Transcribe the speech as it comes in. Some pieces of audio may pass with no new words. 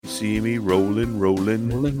see me rolling.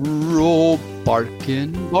 Roll,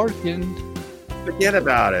 barking. Forget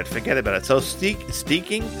about it. So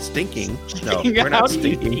stinking? No, we're not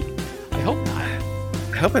stinking. I hope not.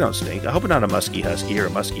 I hope I don't stink. I hope I'm not a musky husky or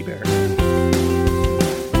a musky bear.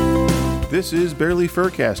 This is Barely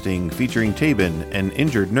Furcasting, featuring Tabin and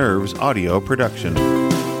Injured Nerves audio production.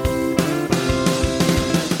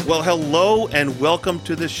 Well, hello and welcome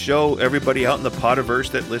to the show, everybody out in the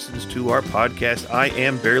Podiverse that listens to our podcast. I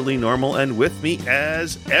am Barely Normal, and with me,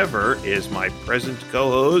 as ever, is my present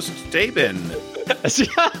co-host, Tabin.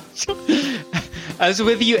 As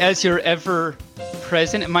with you as your ever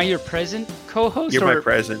present. Am I your present co-host? You're my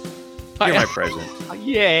present. You're my present.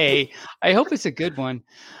 Yay. I hope it's a good one.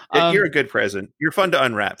 You're a good present. You're fun to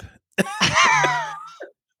unwrap.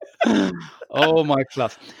 Oh, my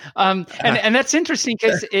fluff. And that's interesting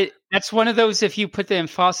because that's one of those, if you put the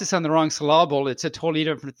emphasis on the wrong syllable, it's a totally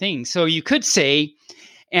different thing. So you could say,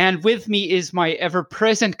 and with me is my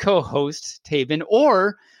ever-present co-host, Tabin,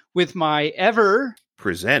 or with my ever...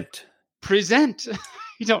 Present.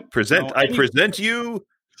 You don't present. I present you,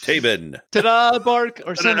 Tabin. Ta-da, bark,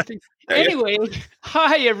 or something. Anyway,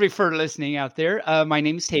 hi, every fur listening out there. My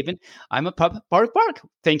name is Tabin. I'm a pup, bark.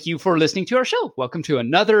 Thank you for listening to our show. Welcome to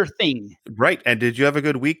another thing. Right. And did you have a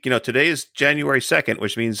good week? You know, today is January 2nd,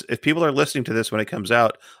 which means if people are listening to this when it comes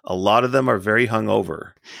out, a lot of them are very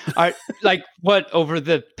hungover. Like what, over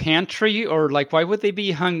the pantry? Or like, why would they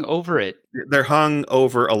be hung over it? They're hung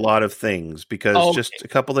over a lot of things because just a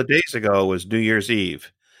couple of days ago was New Year's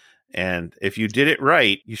Eve. And if you did it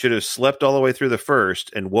right, you should have slept all the way through the first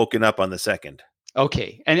and woken up on the second.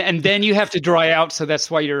 Okay. And then you have to dry out. So that's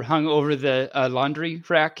why you're hung over the laundry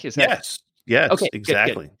rack. Is that? Yes. Okay,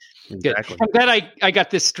 exactly. Good. Exactly. I'm glad I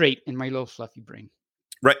got this straight in my little fluffy brain.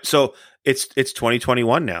 Right. So it's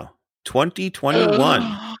 2021 now.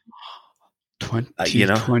 2021.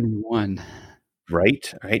 2021.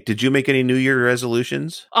 Right. Did you make any New Year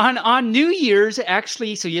resolutions? On New Year's,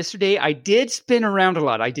 actually, so yesterday I did spin around a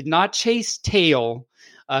lot. I did not chase tail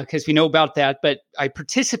because we know about that, but I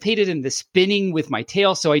participated in the spinning with my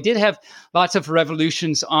tail. So I did have lots of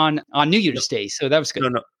revolutions on New Year's Day. So that was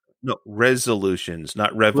good. No, resolutions,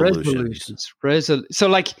 not revolutions. So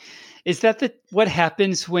like, is that what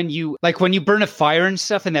happens when you burn a fire and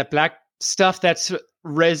stuff, and that black stuff, that's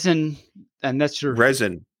resin, and that's your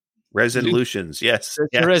resolutions, yes.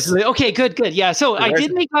 Okay, good. Yeah, so I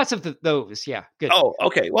did make lots of those. Yeah, good. Oh,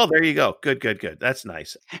 okay. Well, there you go. Good. That's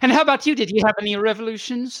nice. And how about you? Did you have any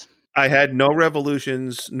revolutions? I had no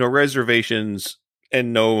revolutions, no reservations,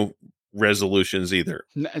 and no resolutions either.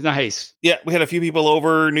 Nice. Yeah, we had a few people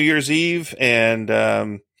over New Year's Eve,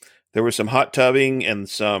 and there was some hot tubbing and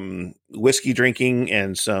some whiskey drinking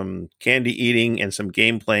and some candy eating and some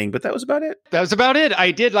game playing, but that was about it.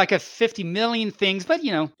 I did like 50 million things, but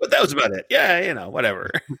you know. But that was about it. Yeah, whatever.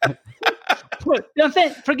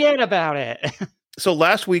 Forget about it. So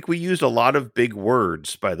last week we used a lot of big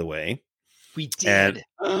words, by the way. We did.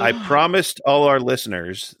 And I promised all our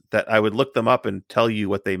listeners that I would look them up and tell you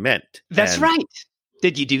what they meant. That's right.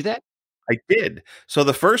 Did you do that? I did. So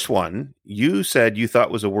the first one, you said you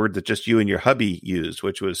thought was a word that just you and your hubby used,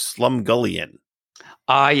 which was slumgullion.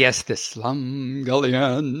 Ah, yes, the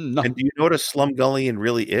slumgullion. And do you know what a slumgullion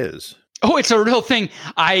really is? Oh, it's a real thing.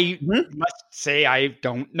 I must say I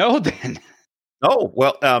don't know then. Oh,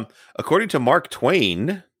 well, according to Mark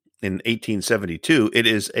Twain in 1872, it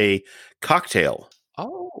is a cocktail.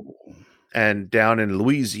 Oh. And down in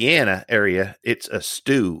Louisiana area, it's a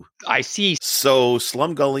stew. I see. So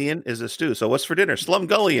slumgullion is a stew. So what's for dinner?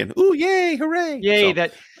 Slumgullion. Ooh, yay, hooray. Yay,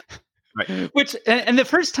 Right. Which, and the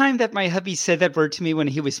first time that my hubby said that word to me when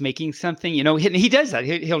he was making something, you know, he does that.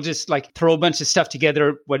 He'll just like throw a bunch of stuff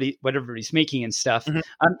together, whatever he's making and stuff. Mm-hmm.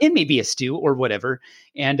 It may be a stew or whatever.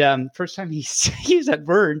 And first time he used that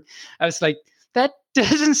word, I was like, that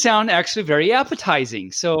doesn't sound actually very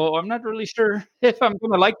appetizing. So I'm not really sure if I'm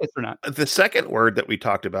going to like this or not. The second word that we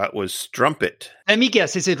talked about was strumpet. Let me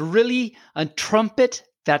guess. Is it really a trumpet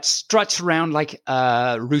that struts around like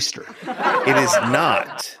a rooster? It is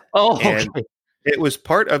not. Oh, okay. And it was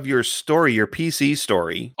part of your story, your PC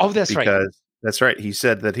story. Oh, that's right. That's right. He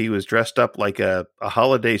said that he was dressed up like a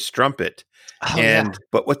holiday strumpet. Oh,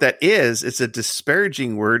 But what that is, it's a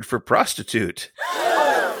disparaging word for prostitute.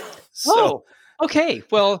 So, okay.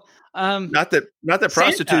 Well, not that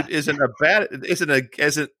prostitute isn't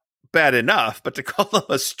bad enough, but to call them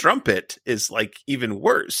a strumpet is like even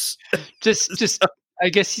worse. just I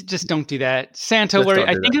guess you just don't do that. Santa,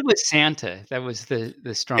 I think it was Santa that was the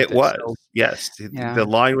strumpet. It was, yes. Yeah. The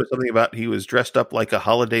line was something about he was dressed up like a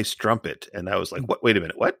holiday strumpet, and I was like, "What? Wait a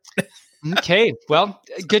minute, what?" Okay, well,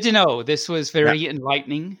 good to know. This was very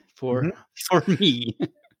enlightening for me.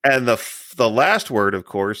 And the last word, of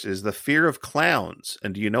course, is the fear of clowns.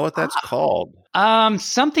 And do you know what that's called?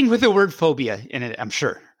 Something with the word phobia in it, I'm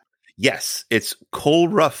sure. Yes, it's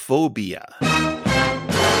coulrophobia.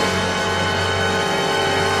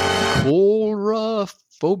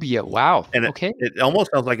 Coulrophobia. Wow. And okay. It almost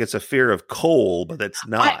sounds like it's a fear of coal, but it's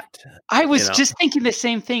not. I was just thinking the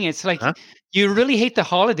same thing. It's like you really hate the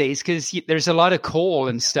holidays because there's a lot of coal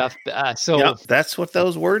and stuff. So that's what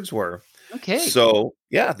those words were. Okay. So,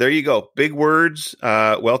 yeah, there you go. Big words.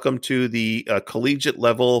 Welcome to the collegiate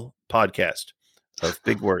level podcast of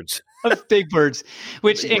big words. Of big words,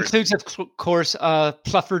 which includes, of course,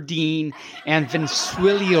 Plufferdine and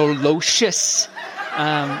Vinswiliolocious.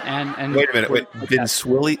 And wait a minute.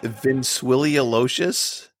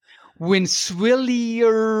 Vinswiliolocious?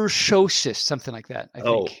 Winswiliolocious, something like that, I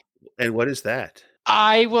think. And what is that?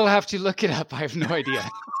 I will have to look it up. I have no idea.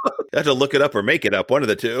 You have to look it up or make it up, one of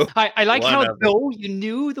the two. I like how, though, you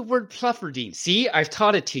knew the word Plufferdine. See, I've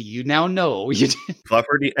taught it to you. You now know. You did.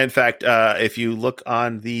 Plufferdine. In fact, if you look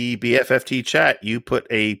on the BFFT chat, you put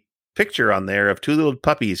a picture on there of two little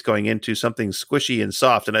puppies going into something squishy and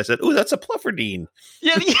soft. And I said, "Ooh, that's a Plufferdine."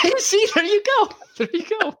 Yeah, see, there you go. There you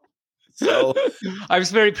go. So I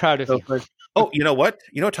was very proud of you. Oh, you know what?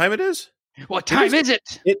 You know what time it is? What time is it?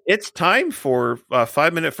 It's time for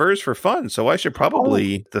 5-minute furs for fun. So I should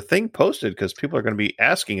probably the thing posted because people are going to be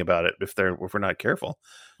asking about it if we're not careful.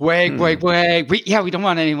 Wait. We don't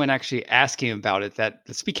want anyone actually asking about it.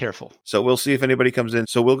 Let's be careful. So we'll see if anybody comes in.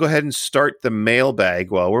 So we'll go ahead and start the mailbag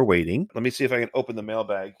while we're waiting. Let me see if I can open the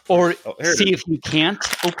mailbag. Or see if you can't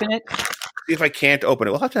open it. See if I can't open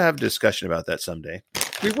it. We'll have to have a discussion about that someday.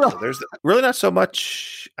 We will. So there's really not so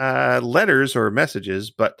much letters or messages,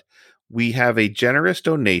 but we have a generous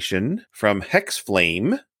donation from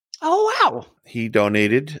Hexflame. Oh, wow. He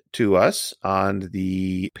donated to us on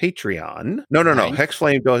the Patreon. No.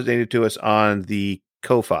 Hexflame donated to us on the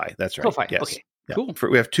Ko-Fi. That's right. Ko-Fi. Yes. Okay. Yeah. Cool.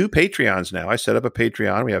 We have 2 Patreons now. I set up a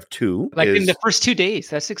Patreon. We have 2. Like in the first 2 days.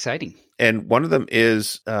 That's exciting. And one of them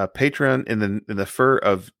is Patreon in the fur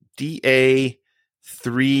of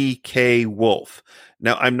DA3K Wolf.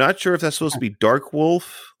 Now, I'm not sure if that's supposed to be Dark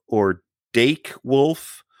Wolf or Dake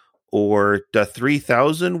Wolf or the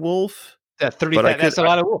 3000 Wolf. That's a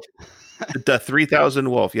lot of wolf. The 3000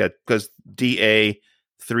 Wolf, yeah, because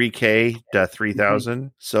DA3K, the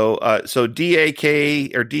 3000. So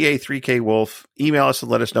DAK or DA3K Wolf, email us and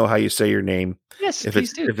let us know how you say your name. Yes,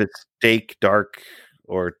 please do. If it's Dake, Dark,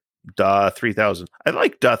 or Da 3000. I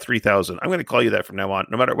like Da 3000. I'm going to call you that from now on,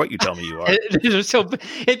 no matter what you tell me you are. So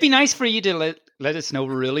it'd be nice for you to let us know,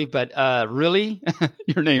 really, but really,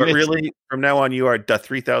 your name is. Really, from now on, you are Da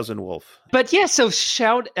 3000 Wolf. But yeah, so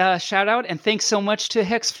shout out and thanks so much to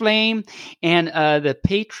Hexflame and the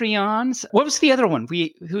Patreons. What was the other one?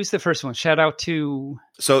 Who's the first one? Shout out to.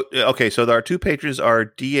 So our 2 patrons are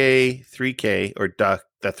DA3K or Da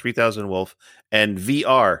 3000 Wolf and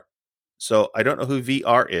VR. So I don't know who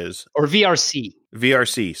VR is. Or VRC.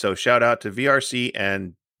 VRC. So shout out to VRC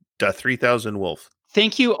and the 3000 Wolf.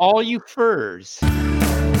 Thank you, all you furs.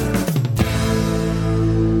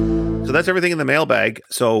 So that's everything in the mailbag.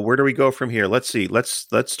 So where do we go from here? Let's see. Let's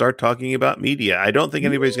start talking about media. I don't think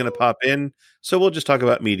anybody's going to pop in, so we'll just talk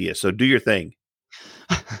about media. So do your thing.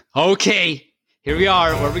 Okay. Here we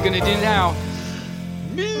are. What are we going to do now?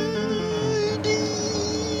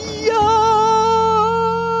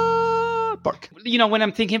 Bark. You know, when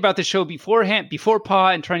I'm thinking about the show before Pa,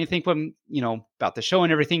 and trying to think about the show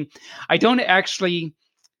and everything, I don't actually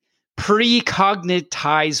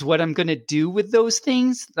pre-cognitize what I'm going to do with those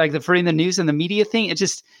things, like the news and the media thing. I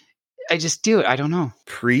just do it. I don't know.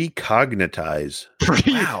 Pre-cognitize.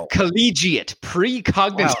 Wow. Collegiate.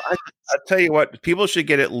 Pre-cognitize. Wow. I'll tell you what, people should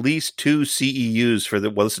get at least 2 CEUs for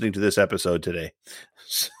listening to this episode today.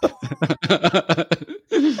 So.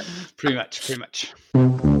 Pretty much.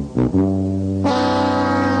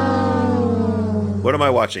 What am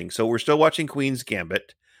I watching? So we're still watching Queen's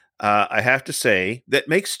Gambit. I have to say, that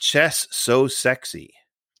makes chess so sexy.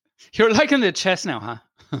 You're liking the chess now, huh?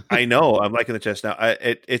 I know. I'm liking the chess now.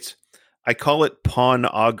 I call it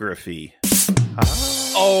pawnography.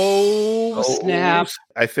 Oh, snap.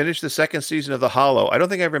 I finished the 2nd season of The Hollow. I don't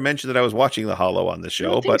think I ever mentioned that I was watching The Hollow on the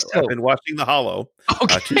show, but so. I've been watching The Hollow.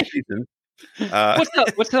 Okay. 2 seasons.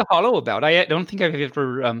 What's the Hollow about? I don't think I've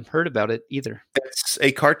ever heard about it either. It's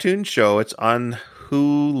a cartoon show. It's on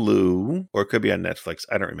Hulu, or it could be on Netflix.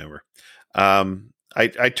 I don't remember.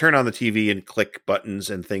 I turn on the TV and click buttons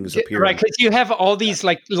and things appear. Right, because you have all these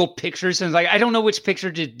like little pictures and like I don't know which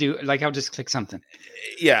picture to do. Like I'll just click something.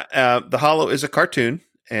 Yeah, The Hollow is a cartoon,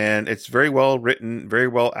 and it's very well written, very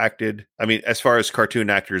well acted. I mean, as far as cartoon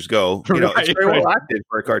actors go, it's very well acted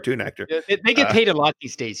for a cartoon actor. They get paid a lot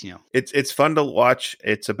these days, It's fun to watch.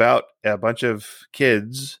 It's about a bunch of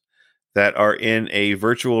kids that are in a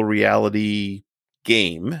virtual reality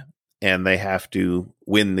game, and they have to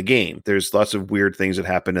win the game. There's lots of weird things that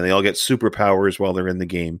happen, and they all get superpowers while they're in the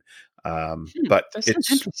game. But that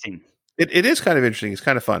sounds interesting. It is kind of interesting. It's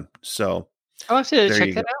kind of fun. So I'll have to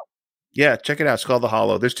check that out. Yeah, check it out. It's called The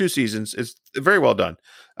Hollow. There's 2 seasons. It's very well done.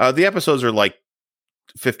 The episodes are like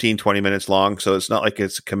 15, 20 minutes long, so it's not like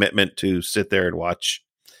it's a commitment to sit there and watch.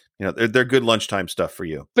 They're good lunchtime stuff for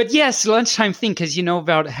you. But yes, lunchtime thing, because you know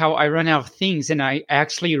about how I run out of things, and I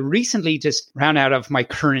actually recently just ran out of my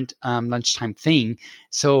current lunchtime thing.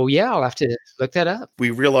 So yeah, I'll have to look that up.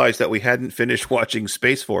 We realized that we hadn't finished watching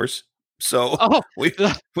Space Force. So we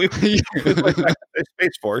went back to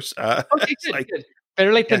Space Force. Okay, good.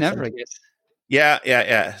 Better late than never, I guess. Yeah.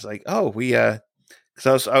 It's like,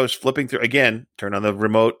 because I was flipping through again, turn on the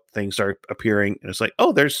remote, things start appearing, and it's like,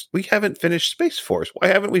 we haven't finished Space Force. Why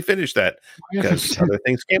haven't we finished that? Because other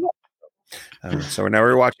things came up. So now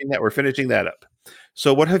we're watching that. We're finishing that up.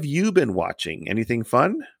 So what have you been watching? Anything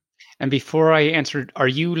fun? And before I answered, do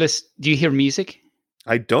you hear music?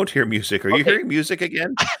 I don't hear music. Are you hearing music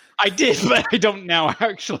again? I did, but I don't now,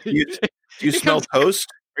 actually. Do you smell toast?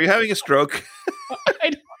 Are you having a stroke?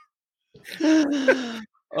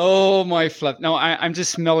 Oh, my flip. No, I'm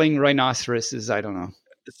just smelling rhinoceroses. I don't know.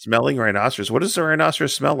 Smelling rhinoceros. What does a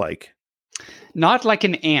rhinoceros smell like? Not like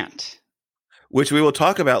an ant. Which we will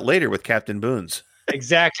talk about later with Captain Boone's.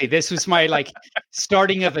 Exactly. This was my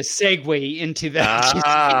starting of a segue into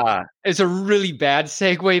that. It's a really bad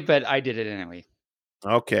segue, but I did it anyway.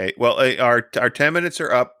 Okay. Well, our 10 minutes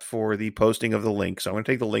are up for the posting of the link, so I'm going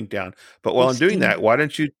to take the link down. But while I'm doing that, why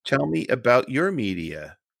don't you tell me about your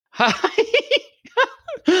media?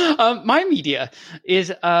 My media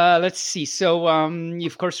is, let's see. So you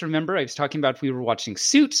of course remember I was talking about we were watching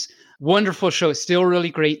Suits. Wonderful show. Still really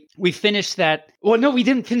great. We finished that. Well, no, we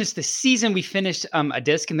didn't finish the season. We finished a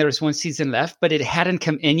disc, and there was 1 season left, but it hadn't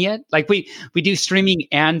come in yet. Like we do streaming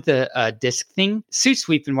and the disc thing. Suits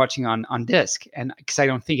we've been watching on disc, and because I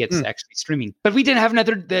don't think it's actually streaming. But we didn't have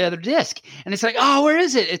the other disc, and it's like, where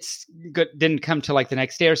is it? It's good. Didn't come till the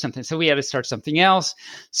next day or something. So we had to start something else.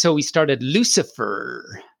 So we started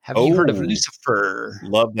Lucifer. Have you heard of Lucifer?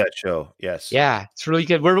 Love that show. Yes. Yeah, it's really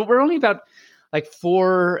good. We're only about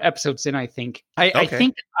 4 episodes in, I think. I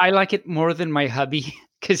think I like it more than my hubby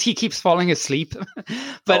because he keeps falling asleep.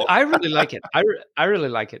 But I really like it. I really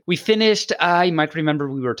like it. We finished, you might remember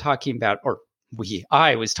we were talking about,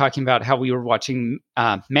 I was talking about how we were watching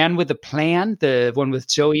Man with a Plan, the one with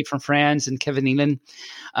Joey from Friends and Kevin Nealon.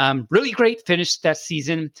 Really great. Finished that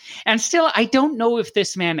season. And still, I don't know if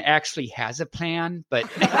this man actually has a plan, but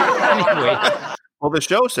anyway. Well, the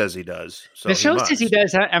show says he does. So the show says he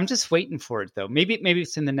does. I'm just waiting for it, though. Maybe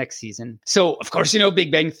it's in the next season. So, of course,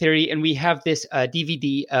 Big Bang Theory, and we have this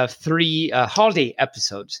DVD of 3 holiday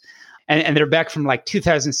episodes. And they're back from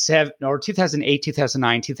 2007 or 2008,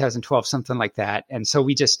 2009, 2012, something like that. And so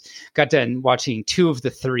we just got done watching 2 of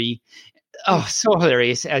the 3. Oh, so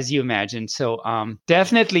hilarious, as you imagine. So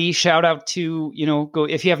definitely shout out to, go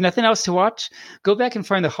if you have nothing else to watch, go back and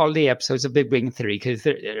find the holiday episodes of Big Bang Theory because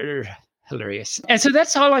they're hilarious. And so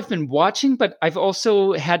that's all I've been watching, but I've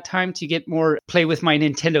also had time to play with my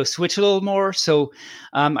Nintendo Switch a little more. So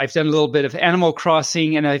I've done a little bit of Animal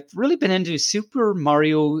Crossing, and I've really been into Super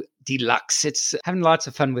Mario Deluxe. It's having lots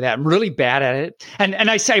of fun with that. I'm really bad at it. And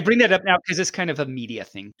I bring that up now because it's kind of a media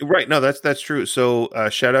thing. Right. No, that's true. So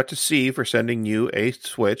shout out to C for sending you a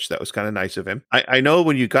Switch. That was kind of nice of him. I know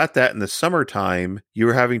when you got that in the summertime, you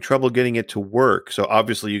were having trouble getting it to work. So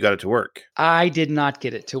obviously you got it to work. I did not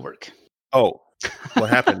get it to work. Oh, what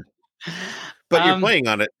happened? But you're playing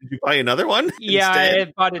on it. Did you buy another one? Yeah, instead?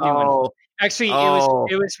 I bought a new one. Actually,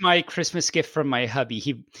 it was my Christmas gift from my hubby.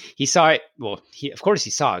 He saw it. Well, of course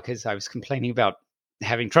he saw it because I was complaining about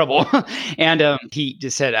having trouble, and he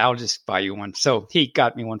just said, "I'll just buy you one." So he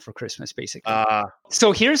got me one for Christmas, basically.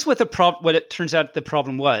 So here's what what it turns out the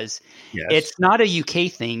problem was. Yes. It's not a UK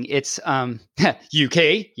thing. It's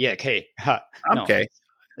UK. Yeah, okay. No. Okay.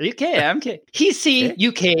 UK. I'm okay. He's C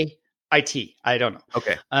UK. IT. I don't know.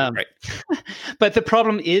 Okay. Right. But the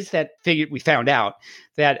problem is that we found out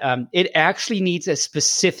that it actually needs a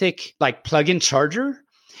specific plug-in charger.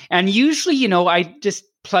 And usually, I just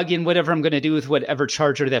plug in whatever I'm going to do with whatever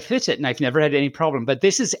charger that fits it. And I've never had any problem. But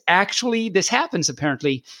this happens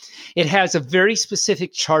apparently. It has a very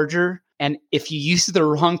specific charger. And if you use the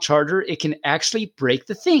wrong charger, it can actually break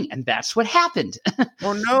the thing. And that's what happened.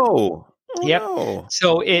 Oh, no. Yep. No.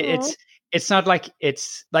 So it's it's not like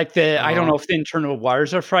it's like I don't know if the internal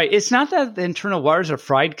wires are fried. It's not that the internal wires are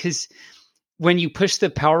fried, because when you push the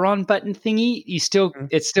power on button thingy,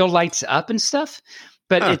 it still lights up and stuff,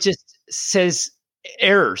 but it just says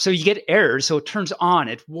error. So you get errors. So it turns on.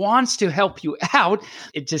 It wants to help you out.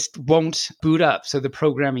 It just won't boot up. So the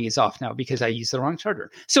programming is off now because I used the wrong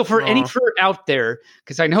charger. So for any out there,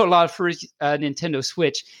 because I know a lot for Nintendo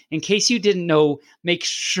Switch, in case you didn't know, make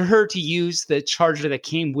sure to use the charger that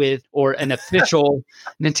came with, or an official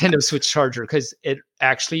Nintendo Switch charger, because it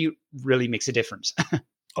actually really makes a difference.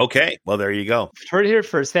 Okay. Well, there you go. Heard it here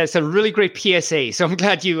first. That's a really great PSA. So I'm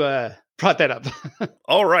glad you brought that up.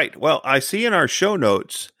 All right. Well, I see in our show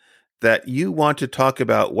notes that you want to talk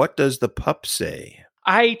about what does the pup say?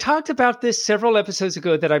 I talked about this several episodes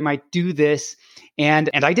ago, that I might do this, and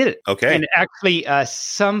I did it. Okay. And actually, I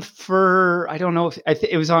don't know if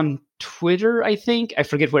it was on Twitter, I think. I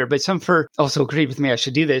forget where, but also agreed with me I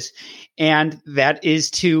should do this. And that is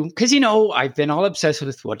because, I've been all obsessed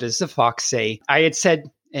with what does the fox say. I had said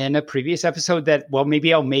in a previous episode that, well,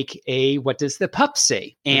 maybe I'll make a what does the pup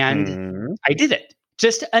say? And I did it.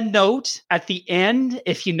 Just a note at the end,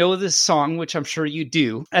 if you know this song, which I'm sure you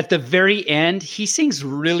do, at the very end, he sings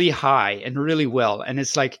really high and really well. And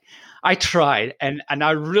it's like, I tried and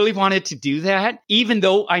I really wanted to do that, even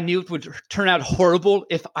though I knew it would turn out horrible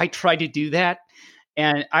if I tried to do that.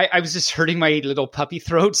 And I was just hurting my little puppy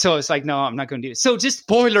throat. So I was like, no, I'm not going to do it. So just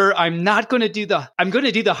spoiler, I'm going to do the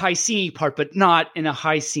high singy part, but not in a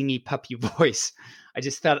high singy puppy voice. I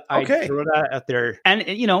just thought I'd throw that out there. And,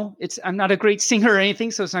 I'm not a great singer or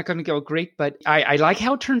anything, so it's not going to go great. But I like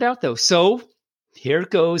how it turned out, though. So here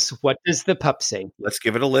goes. What does the pup say? Let's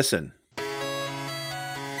give it a listen.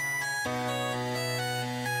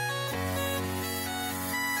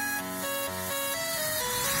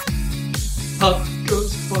 Pup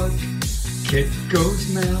goes bark, kit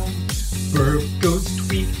goes meow, bird goes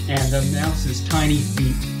tweet, and the mouse's tiny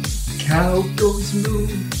feet. Cow goes moo,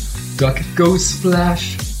 duck goes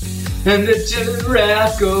splash, and the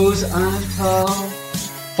giraffe goes on top.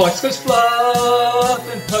 Fox goes fluff,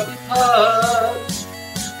 and puppy pups.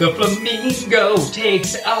 The flamingo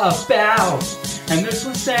takes a bow, and there's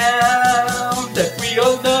one sound that we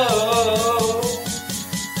all know.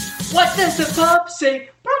 What does the pup say?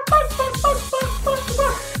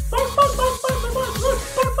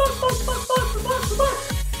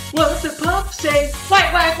 What's the pup say?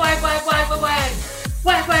 Wag, wag, wag, wag, wag, wag, wag.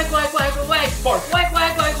 Wag, wag, wag, wag, wag, wag. Bark, wag,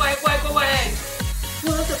 wag, wag, wag, wag, wag.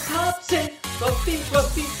 What's the pup say? Fluffy,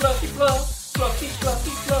 fluffy, fluffy, fluff. Fluffy,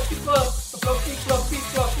 fluffy, fluffy, fluff. Fluffy, fluffy,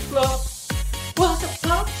 fluffy, fluff. What's the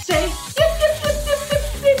pup say? Yip, yip, yip, yip, yip,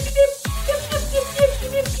 yip, yip. Yip, yip, yip, yip,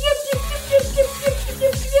 yip, yip, yip, yip, yip, yip, yip,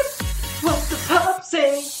 yip, yip. What's the pup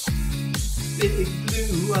say? Big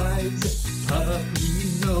blue eyes, puppy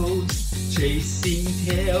nose, chasing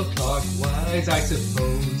tail clockwise, I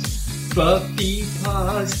suppose. Fluffy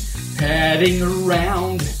paws, padding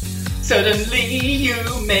around. Suddenly you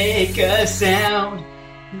make a sound.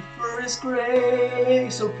 Your fur is gray,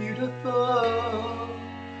 so beautiful,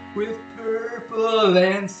 with purple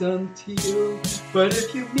and some teal. But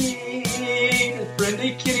if you meet a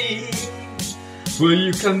friendly kitty, will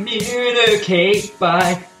you communicate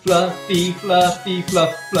by fluffy, fluffy,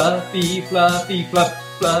 fluff, fluffy, fluffy, fluff,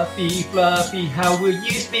 fluffy, fluffy? How will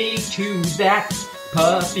you speak to that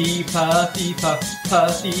puffy, puffy, puff,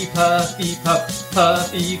 puffy, puffy, puff,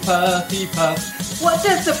 puffy, puffy, puff? What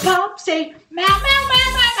does the pup say? Meow, meow, meow,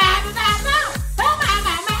 meow, meow, meow, meow. Meow, meow,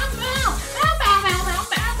 meow, meow, meow. Meow, meow, meow, meow,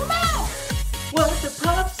 meow, meow. What does the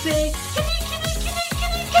pup say? Kitty, kitty, kitty,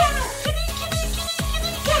 kitty, cow. Kitty, kitty, kitty,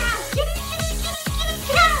 kitty, cow. Kitty, kitty, kitty, kitty,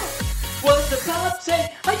 cow. What's the pup say?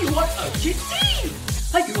 Are you want a kitty?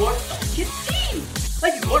 Are you want a kitty? Are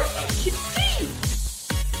you want a kitty?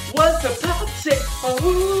 What's the pup say? Oh,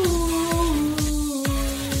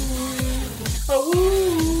 oh,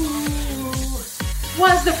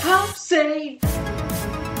 what's the pup say?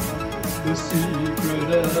 The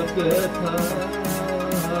secret of the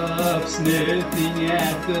pup, sniffing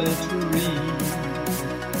at the tree,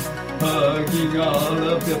 hugging all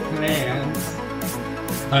of the plants.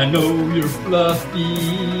 I know you're fluffy,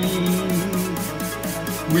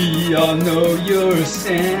 we all know your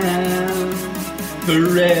sound.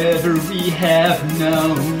 Forever we have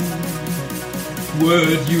known.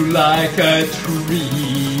 Would you like a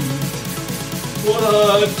treat?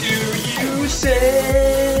 What do you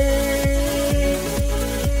say?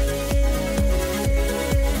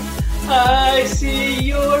 I see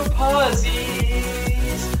your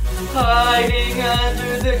pawsies hiding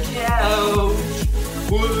under the couch.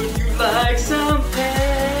 Would you like some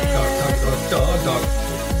pets? Dog, dog, dog, dog,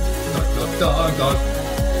 dog, dog, dog, dog.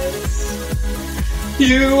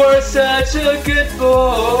 You are such a good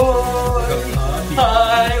boy.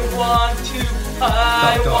 I want to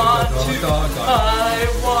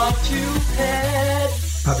pet.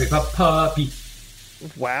 Puppy.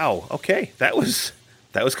 Wow. Okay, that was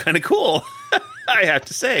kind of cool. I have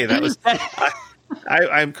to say that was.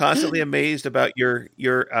 I'm constantly amazed about your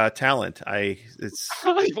talent.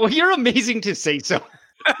 Well, you're amazing to say so.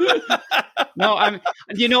 No, and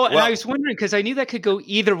I was wondering because I knew that could go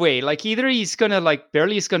either way. Like either he's gonna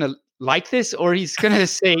Barely's gonna like this, or he's gonna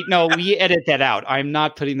say, "No, we edit that out. I'm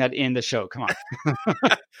not putting that in the show." Come on.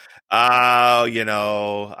 I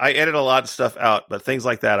edit a lot of stuff out, but things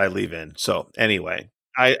like that I leave in. So anyway,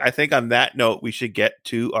 I think on that note, we should get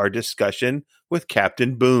to our discussion with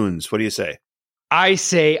Captain Boons. What do you say? I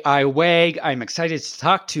say I wag. I'm excited to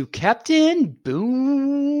talk to Captain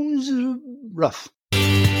Boons Ruff.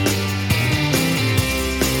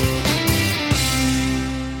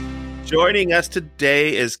 Joining us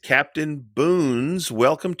today is Captain Boons.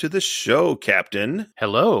 Welcome to the show, Captain.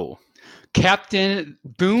 Hello. Captain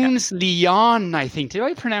Boons Leon, I think. Did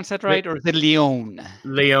I pronounce that right? Or is it Leone?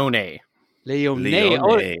 Leone.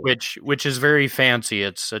 Oh, which is very fancy.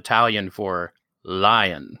 It's Italian for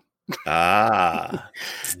lion. Ah.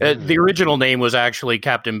 The original name was actually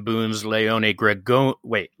Captain Boons Leone Gregoni.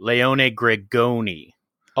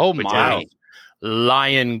 Oh, my.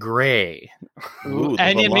 Lion Gray. Ooh,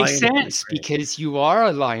 and it makes sense because you are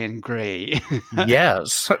a Lion Gray.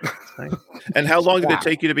 Yes. And how long did it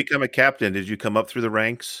take you to become a captain? Did you come up through the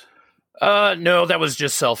ranks? No, that was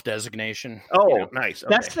just self-designation. Oh, nice.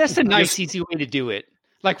 Okay. That's a nice, easy way to do it.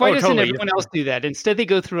 Like, why doesn't everyone else do that? Instead, they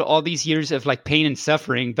go through all these years of like pain and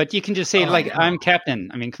suffering, but you can just say, I'm captain.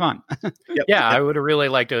 I mean, come on. Yep. I would have really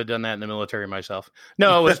liked to have done that in the military myself.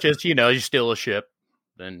 No, it's just, you steal a ship.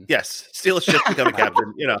 Then yes, steal a ship, become a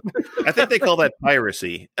captain. I think they call that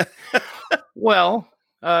piracy. Well,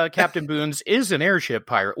 Captain Boons is an airship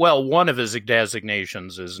pirate. Well, one of his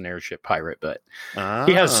designations is an airship pirate, but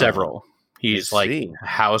he has several. He's like a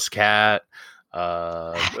house cat.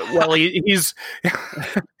 He's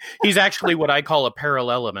he's actually what I call a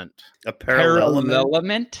parallelement. A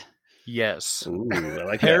parallelement? Yes. Ooh, I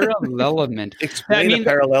like parallelement. Explain a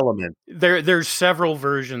parallelement. There's several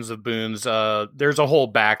versions of Boons. There's a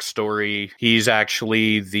whole backstory. He's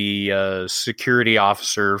actually the security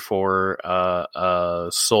officer for a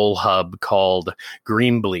soul hub called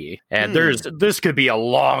Greenblee. And this could be a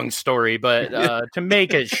long story, but to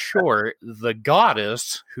make it short, the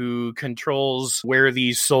goddess who controls where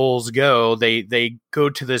these souls go, they go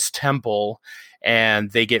to this temple and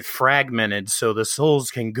they get fragmented so the souls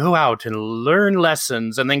can go out and learn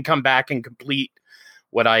lessons and then come back and complete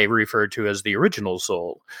what I refer to as the original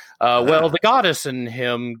soul. Well, the goddess and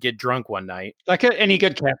him get drunk one night. Like any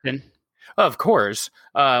good captain. Of course.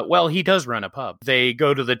 Well, he does run a pub. They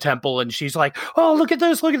go to the temple and she's like, oh, look at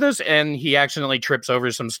this. And he accidentally trips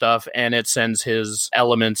over some stuff and it sends his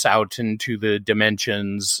elements out into the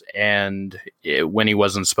dimensions when he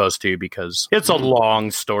wasn't supposed to, because it's a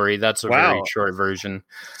long story. That's a very short version.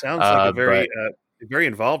 Sounds like a very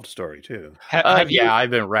involved story too.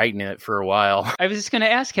 I've been writing it for a while. I was just going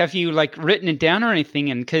to ask, have you written it down or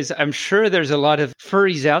anything? And because I'm sure there's a lot of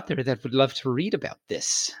furries out there that would love to read about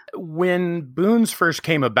this. When Boons first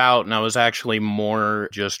came about, and I was actually more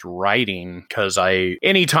just writing, because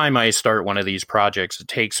anytime I start one of these projects, it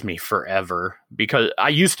takes me forever, because I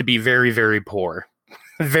used to be very, very poor.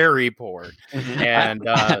 Very poor. And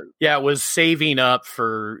was saving up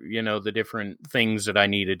for, the different things that I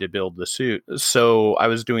needed to build the suit. So I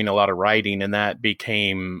was doing a lot of writing, and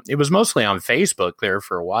it was mostly on Facebook there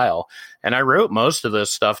for a while. And I wrote most of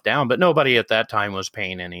this stuff down, but nobody at that time was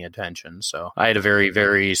paying any attention. So I had a very,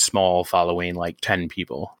 very small following, like 10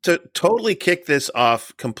 people. To totally kick this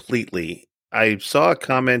off completely, I saw a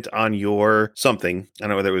comment on your something. I don't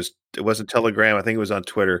know whether it wasn't Telegram. I think it was on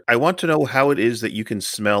Twitter. I want to know how it is that you can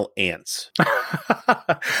smell ants.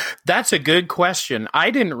 That's a good question.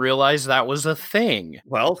 I didn't realize that was a thing.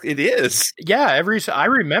 Well, it is. Yeah, I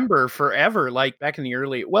remember forever, like back in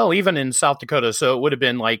even in South Dakota. So it would have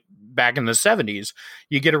been like back in the 70s.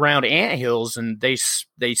 You get around anthills and they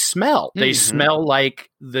smell. They smell like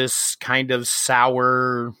this kind of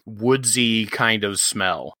sour, woodsy kind of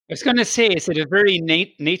smell. I was going to say, is it a very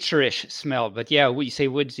nature-ish smell? But yeah, when you say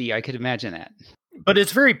woodsy, I could imagine that. But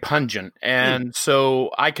it's very pungent. And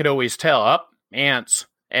so I could always tell, ants.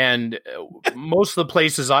 And most of the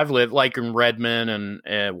places I've lived, like in Redmond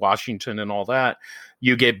and Washington and all that,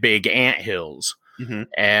 you get big ant hills.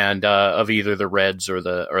 And of either the reds or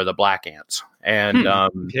the black ants. And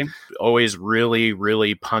always really,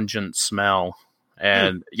 really pungent smell.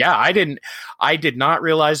 And yeah, I did not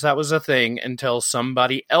realize that was a thing until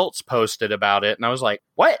somebody else posted about it. And I was like,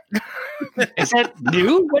 what? Is that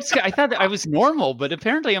new? I thought that I was normal, but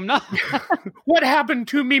apparently I'm not. What happened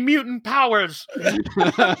to me mutant powers?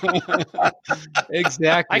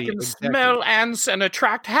 Exactly. I can smell ants and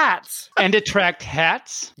attract hats. And attract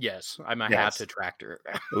hats? Yes, I'm a hat attractor.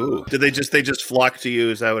 Ooh. Did they just flock to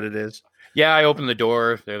you? Is that what it is? Yeah, I open the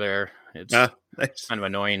door. They're there. It's nice. kind of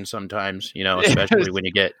annoying sometimes, especially when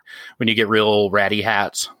you get real ratty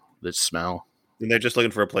hats that smell. And they're just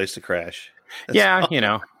looking for a place to crash. I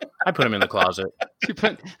put them in the closet.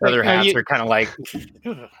 Other hats are kind of like,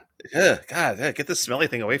 God, get this smelly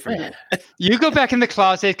thing away from me. You go back in the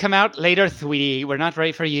closet, come out later, Tweety. We're not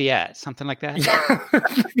ready for you yet. Something like that.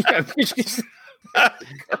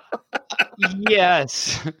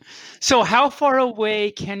 Yes. So how far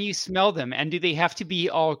away can you smell them? And do they have to be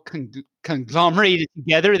all conglomerated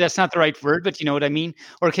together? That's not the right word, but you know what I mean?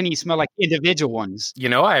 Or can you smell like individual ones?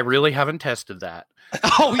 I really haven't tested that.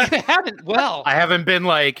 Oh, you haven't? Well, I haven't been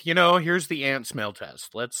like, here's the ant smell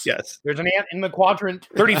test. Yes. There's an ant in the quadrant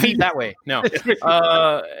 30 feet that way. No,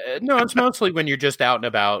 no, it's mostly when you're just out and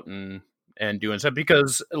about and doing stuff,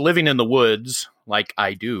 because living in the woods, like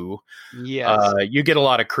I do, you get a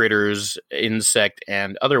lot of critters, insect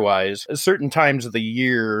and otherwise. At certain times of the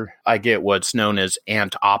year, I get what's known as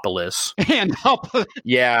Antopolis. Antopolis.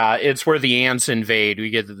 Yeah, it's where the ants invade. We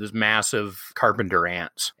get this massive carpenter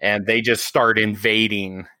ants, and they just start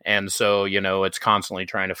invading. And so, it's constantly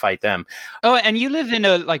trying to fight them. Oh, and you live in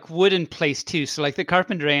a wooden place too. So the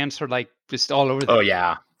carpenter ants are just all over. Oh,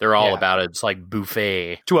 yeah. They're all about it. It's like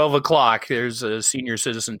buffet. 12 o'clock, there's a senior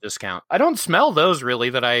citizen discount. I don't smell those really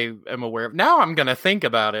that I am aware of. Now I'm going to think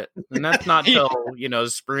about it. And that's not till,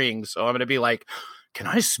 spring. So I'm going to be like, can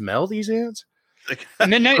I smell these ants?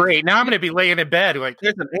 And then great. Now I'm going to be laying in bed. Like,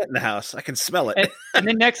 there's an ant in the house. I can smell it. And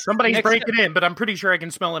then somebody's breaking in, but I'm pretty sure I can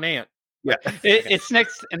smell an ant. Yeah, it's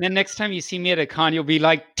next, and then next time you see me at a con, you'll be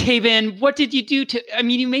like, Taven, what did you do to? I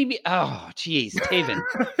mean, you made me. Oh, geez, Taven.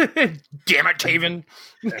 Damn it, Taven!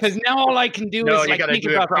 Because now all I can do is you gotta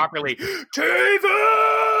do it properly.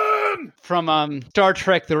 Taven from Star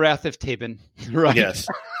Trek: The Wrath of Taven. Right. Yes.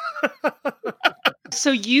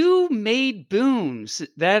 So you made booms.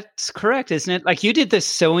 That's correct, isn't it? Like you did the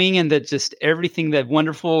sewing and the just everything, that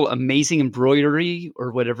wonderful, amazing embroidery,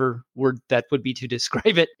 or whatever word that would be to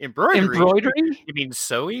describe it. Embroidery? You mean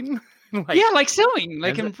sewing? Like sewing.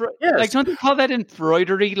 Like yes. Like don't they call that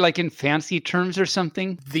embroidery, like in fancy terms or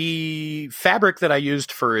something? The fabric that I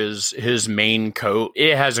used for his main coat,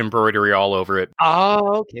 it has embroidery all over it.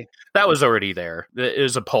 Oh, okay. That was already there. It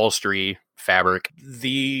is upholstery fabric.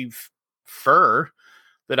 The fur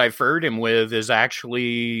that I furred him with is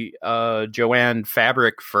actually Joanne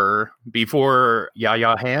fabric fur before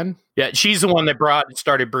Yaya Han. Yeah, she's the one that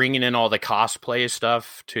started bringing in all the cosplay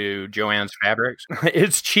stuff to Joanne's fabrics.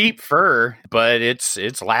 It's cheap fur, but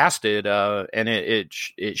it's lasted and it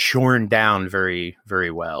shorn down very, very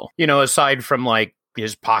well. Aside from like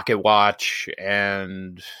his pocket watch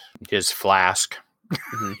and his flask.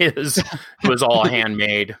 It was all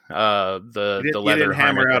handmade. The leather. You didn't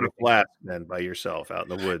hammer out a flask then by yourself out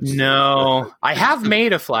in the woods. No, I have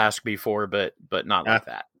made a flask before, but not like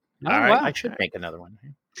that. All right, I should make another one.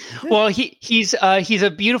 Well, he's a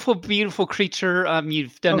beautiful, beautiful creature.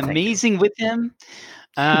 You've done amazing with him.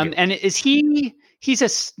 And is he's a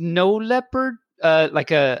snow leopard?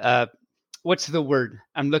 Like a what's the word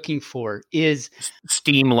I'm looking for? Is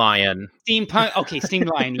steam lion. Steampunk. Okay, steam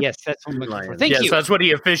lion. Yes, that's what I'm looking for. Thank you. Yes, that's what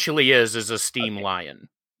he officially is a steam lion.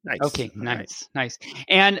 Nice. Okay, nice.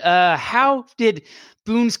 And how did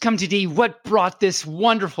Booms come to be? What brought this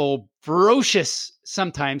wonderful, ferocious,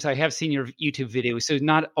 sometimes I have seen your YouTube videos, so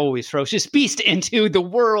not always ferocious, beast into the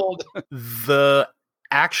world? The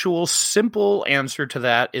actual simple answer to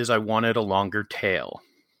that is I wanted a longer tail.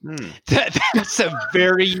 That's a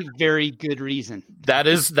very, very good reason. That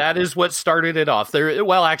is what started it off.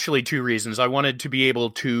 Actually, two reasons. I wanted to be able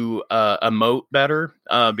to emote better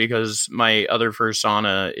because my other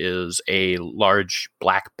fursona is a large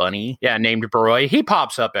black bunny, named Broy. He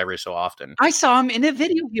pops up every so often. I saw him in a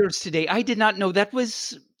video of yours today. I did not know that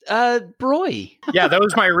was Broy. Yeah, that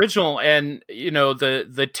was my original, and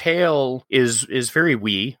the tail is very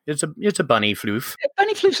wee. It's a bunny floof.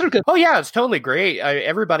 Bunny floofs are good. Oh yeah, it's totally great.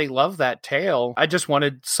 Everybody loved that tail. I just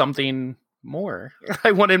wanted something more.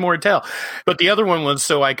 I wanted more tail, but the other one was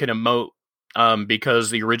so I could emote. Because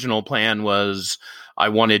the original plan was I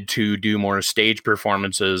wanted to do more stage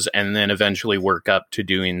performances and then eventually work up to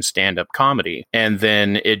doing stand-up comedy, and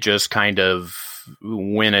then it just kind of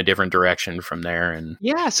went a different direction from there. And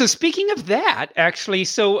yeah, so speaking of that, actually,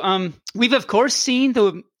 so we've of course seen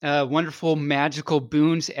the wonderful magical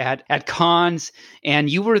Boons at cons, and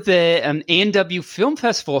you were the A&W Film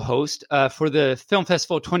Festival host for the Film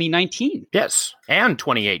Festival 2019. Yes, and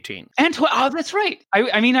 2018. And oh, that's right.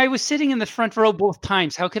 I mean, I was sitting in the front row both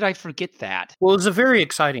times. How could I forget that? Well, it was a very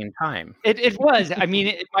exciting time. It was. I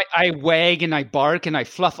mean, I wag and I bark and I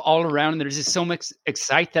fluff all around, and there's just so much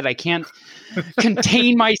excite that I can't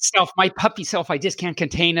contain myself. My puppy self, I just can't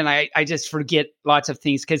contain, and I just forget lots of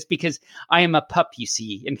things because I am a pup, you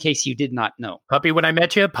see, in case you did not know. Puppy when I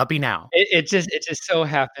met you, puppy now. It just so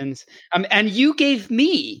happens. And you gave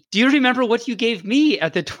me, do you remember what you gave me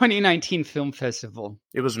at the 2019 Film Festival?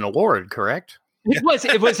 It was an award, correct? It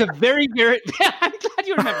was a very, very, I'm glad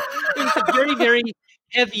you remember. It was a very, very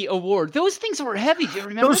heavy award. Those things were heavy. Do you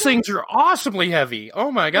remember those things are awesomely heavy?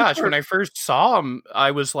 Oh my gosh. When I first saw them,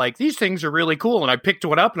 I was like, these things are really cool. And I picked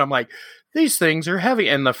one up and I'm like, these things are heavy.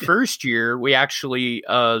 And the first year we actually,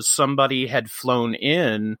 somebody had flown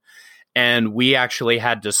in and we actually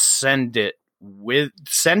had to send it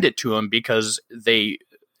to them because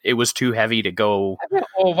it was too heavy to go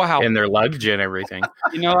in their luggage and everything.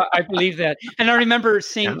 I believe that. And I remember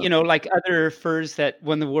seeing, like other furs that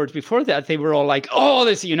won the awards before that, they were all like, oh,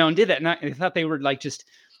 this, and did that. And I thought they were like just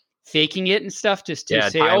faking it and stuff just to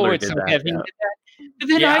say, Tyler, it's so heavy. Yeah. But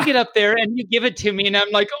then I get up there and you give it to me and I'm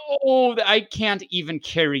like, oh, I can't even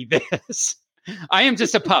carry this. I am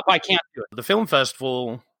just a pup. I can't do it. The film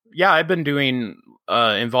festival, I've been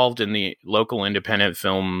involved in the local independent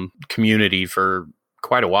film community for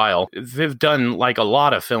quite a while. They've done like a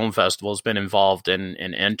lot of film festivals, been involved and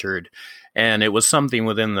entered. And it was something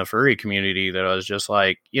within the furry community that I was just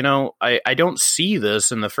like, I don't see this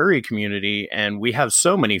in the furry community. And we have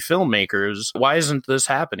so many filmmakers. Why isn't this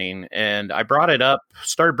happening? And I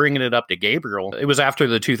started bringing it up to Gabriel. It was after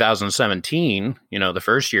the 2017, the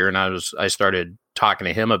first year. And I started talking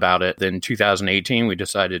to him about it. Then 2018, we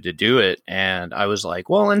decided to do it. And I was like,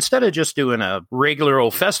 well, instead of just doing a regular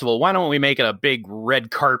old festival, why don't we make it a big red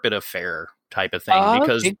carpet affair type of thing?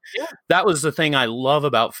 Because that was the thing I love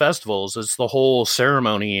about festivals. It's the whole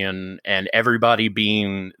ceremony and everybody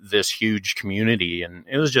being this huge community. And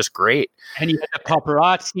it was just great. And you had the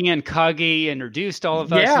paparazzi and Kage introduced all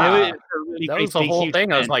of us. Yeah. Really that was the whole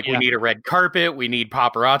thing. I was like, we need a red carpet. We need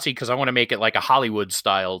paparazzi because I want to make it like a Hollywood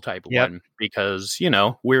style type of one because,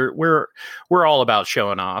 we're all about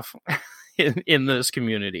showing off in this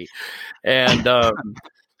community. And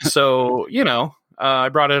so, I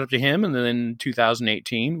brought it up to him, and then in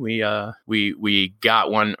 2018, we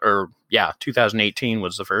got one, 2018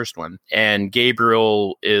 was the first one. And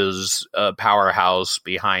Gabriel is a powerhouse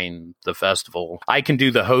behind the festival. I can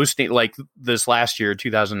do the hosting. Like this last year,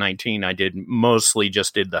 2019, I mostly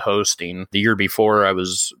just did the hosting. The year before, I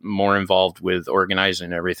was more involved with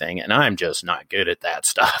organizing everything, and I'm just not good at that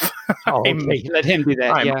stuff. Let him do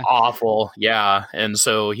that. I'm awful. Yeah. And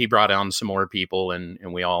so he brought on some more people, and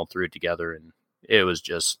we all threw it together, and it was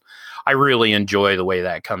just, I really enjoy the way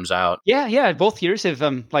that comes out. Yeah. Both years have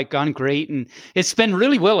gone great, and it's been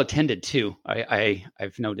really well attended too.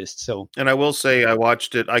 I've noticed. So, and I will say, I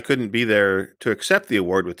watched it. I couldn't be there to accept the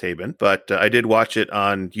award with Tabin, but I did watch it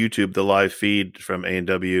on YouTube, the live feed from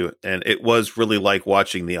A&W, and it was really like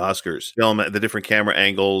watching the Oscars. Film the different camera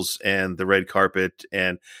angles and the red carpet,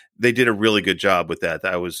 and they did a really good job with that.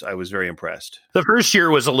 I was very impressed. The first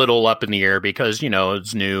year was a little up in the air because,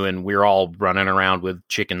 it's new and we're all running around with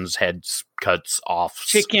chickens' heads cuts off.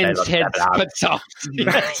 Chickens' heads cuts off.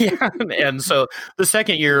 Yeah. And so the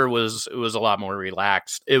second year was a lot more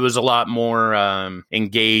relaxed. It was a lot more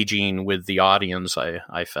engaging with the audience,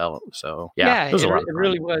 I felt. So, it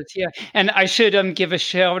really was. Yeah. And I should give a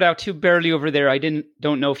shout out to Barely over there. I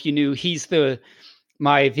don't know if you knew, he's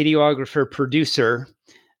my videographer producer.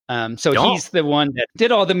 He's the one that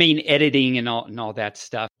did all the main editing and all that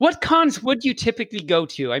stuff. What cons would you typically go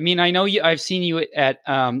to? I mean, I know I've seen you at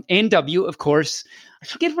A&W, of course. I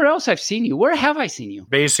forget where else I've seen you. Where have I seen you?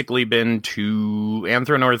 Basically been to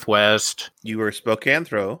Anthro Northwest. You were Spokane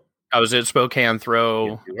Throw. I was at Spokane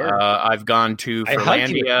Throw. Yes, I've gone to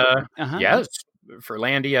Furlandia. Yes,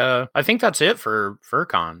 Furlandia. I think that's it for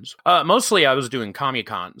cons. Mostly I was doing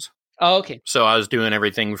Comic-Cons. Oh, okay. So I was doing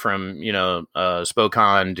everything from,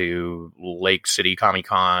 Spokane to Lake City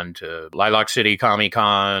Comic-Con to Lilac City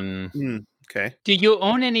Comic-Con. Okay. Do you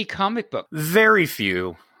own any comic books? Very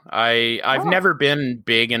few. I've never been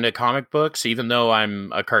big into comic books, even though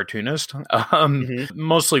I'm a cartoonist.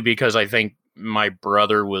 Mostly because I think my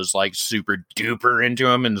brother was like super duper into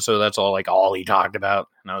him, and so that's all he talked about.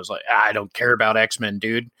 And I was like, I don't care about X-Men,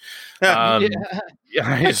 dude. But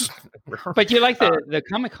you like Uh, the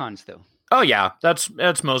Comic Cons though. Oh yeah, that's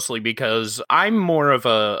mostly because I'm more of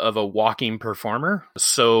a walking performer.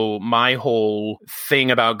 So my whole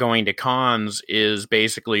thing about going to cons is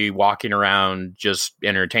basically walking around just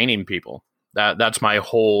entertaining people. That's my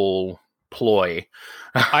whole ploy.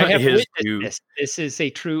 I have is witnessed this. This is a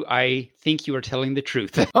true. I think you are telling the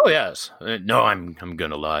truth. Oh yes, no, I'm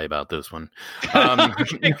gonna lie about this one.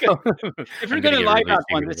 If you're going to lie about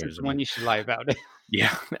one, this is the one you should lie about.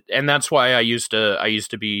 Yeah, and that's why I used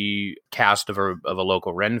to be cast of a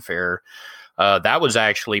local Ren fair. That was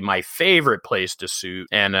actually my favorite place to suit,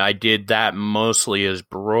 and I did that mostly as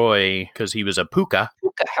Broy because he was a puka.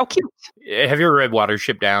 Puka, how cute! Have you ever read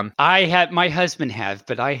Watership Down? I have. My husband have,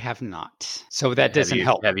 but I have not. So that doesn't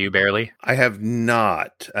help. Have you barely? I have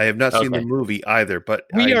not. I have not seen the movie either. But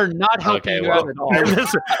we are not helping you out at all.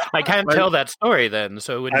 I can't tell that story then,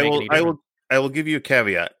 so it wouldn't make any difference. I will give you a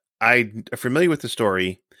caveat. I'm familiar with the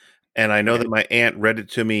story, and I know that my aunt read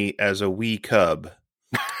it to me as a wee cub,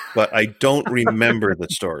 but I don't remember the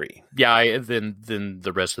story. Yeah, then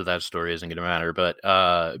the rest of that story isn't going to matter. But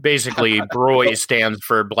basically, Broy stands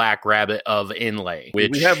for Black Rabbit of Inlay.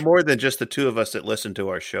 Which we have more than just the two of us that listen to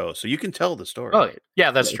our show, so you can tell the story. Oh,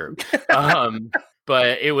 yeah, that's true.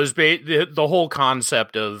 But it was the whole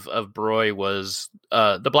concept of Broy was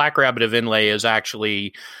the Black Rabbit of Inlay is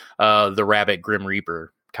actually the Rabbit Grim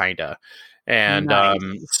Reaper, kinda. And nice.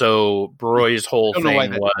 So Broy's whole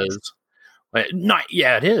thing was not.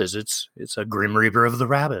 Yeah, it is. It's a Grim Reaper of the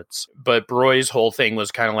rabbits. But Broy's whole thing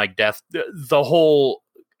was kind of like death. The whole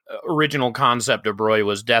original concept of Broy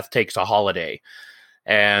was death takes a holiday,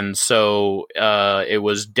 and so it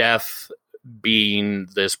was death being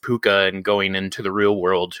this puka and going into the real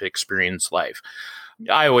world to experience life.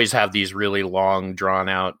 I always have these really long,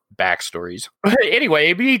 drawn-out backstories.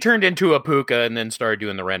 Anyway, he turned into a puka and then started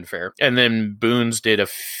doing the Ren Fair. And then Boons did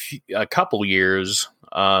a couple years,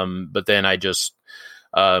 but then I just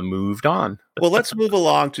moved on. Well, let's move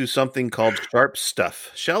along to something called Sharp Stuff,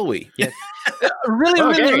 shall we? Yes.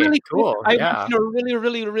 Really cool. Quick. I want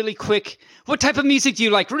really quick. What type of music do you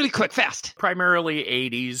like? Really quick, fast. Primarily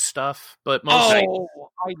 80s stuff, but mostly. Oh,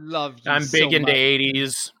 I love you. I'm big into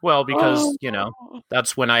 80s. Well, because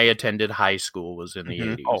that's when I attended high school. Was in the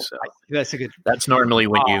 80s. Oh, so that's a good. That's normally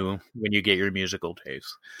when you get your musical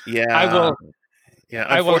taste. Yeah, I will. Yeah,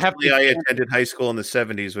 unfortunately, I attended high school in the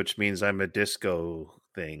 70s, which means I'm a disco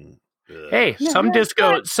thing. Hey, some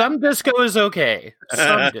disco is okay.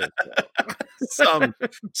 Some disco.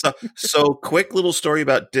 So quick little story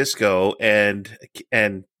about disco and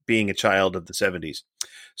being a child of the 70s.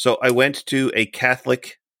 So I went to a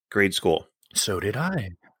Catholic grade school. So did I.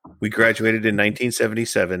 We graduated in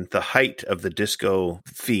 1977, the height of the disco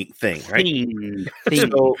thing, right?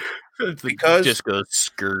 So, because disco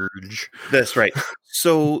scourge. That's right.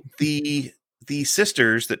 So the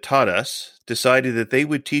sisters that taught us decided that they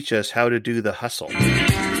would teach us how to do the hustle. Do the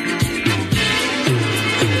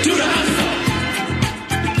hustle.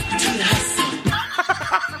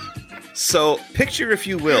 So picture, if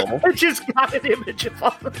you will. I just got an image of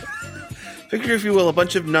all of it. Picture, if you will, a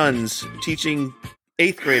bunch of nuns teaching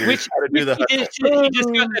 8th graders how to do the hustle. You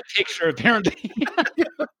just got that picture, apparently.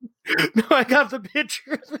 No, I got the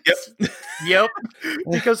picture. Yep.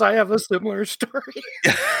 Because I have a similar story.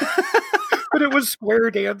 But it was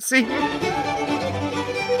square dancing.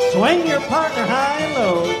 Swing your partner high and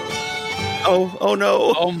low. Oh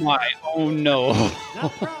no. Oh no.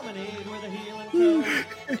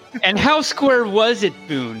 And how square was it,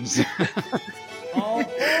 Boons?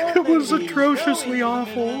 It was atrociously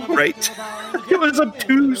awful. Right. It was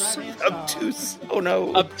obtuse. Oh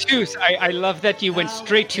no. Obtuse. I love that you went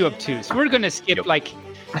straight to obtuse. We're going to skip like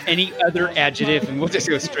any other adjective and we'll just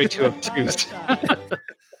go straight to obtuse.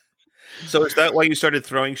 So is that why you started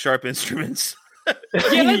throwing sharp instruments?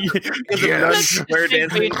 Yes. Square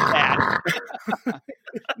dancing.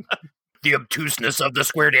 The obtuseness of the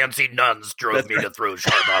square dancing nuns drove me to throw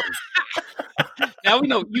sharp objects. Now we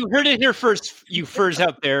know. You heard it here first, you furs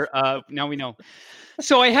out there. Now we know.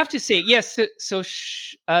 So I have to say, yes. So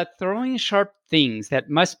throwing sharp things that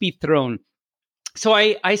must be thrown. So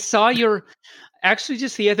I saw your, actually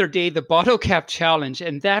just the other day, the bottle cap challenge,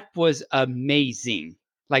 and that was amazing.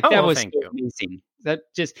 Like that was amazing. That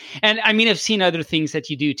just, and I mean, I've seen other things that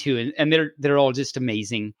you do too, and they're all just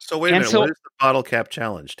amazing. So wait a minute, what is the bottle cap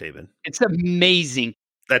challenge, Taven? It's amazing.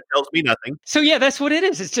 That tells me nothing. So yeah, that's what it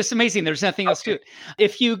is. It's just amazing. There's nothing else to it.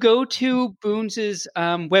 If you go to Boone's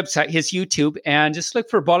website, his YouTube, and just look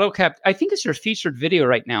for bottle cap, I think it's your featured video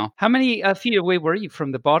right now. How many feet away were you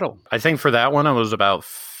from the bottle? I think for that one, I was about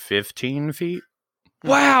 15 feet.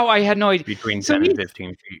 Wow, I had no idea. Between 10 and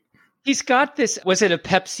 15 feet. He's got this, was it a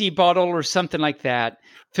Pepsi bottle or something like that?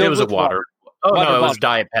 It was a water. Oh, water no, it was bottle.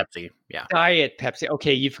 Diet Pepsi. Yeah. Diet Pepsi.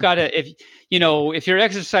 Okay, you've got to, if you're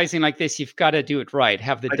exercising like this, you've got to do it right.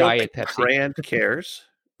 Have the I don't Diet think Pepsi. Brand cares.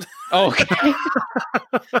 Okay.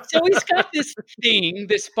 So he's got this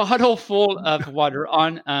bottle full of water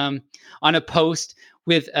on a post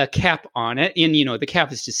with a cap on it. And, the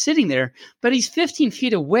cap is just sitting there, but he's 15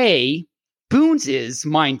 feet away. Boone's is,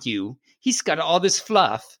 mind you, he's got all this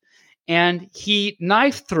fluff and he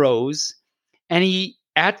knife throws and he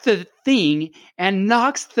at the thing and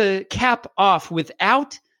knocks the cap off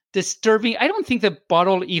without disturbing. I don't think the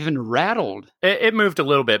bottle even rattled. It moved a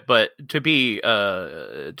little bit, but to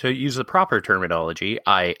use the proper terminology,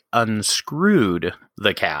 I unscrewed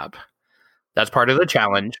the cap. That's part of the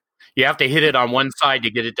challenge. You have to hit it on one side to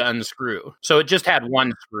get it to unscrew. So it just had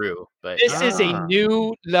one screw. But This is a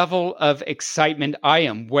new level of excitement. I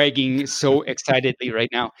am wagging so excitedly right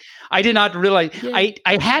now. I did not realize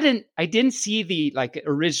I didn't see the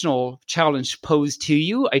original challenge posed to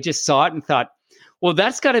you. I just saw it and thought, well,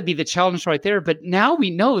 that's got to be the challenge right there. But now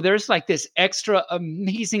we know there's this extra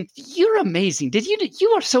amazing. You're amazing. You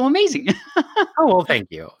are so amazing. Oh, well,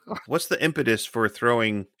 thank you. What's the impetus for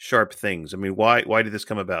throwing sharp things? I mean, why did this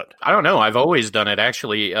come about? I don't know. I've always done it.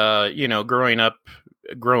 Actually, growing up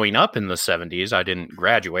in the 70s, I didn't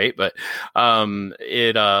graduate, but we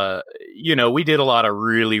did a lot of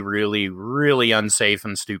really, really, really unsafe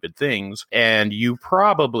and stupid things. And you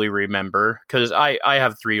probably remember, because I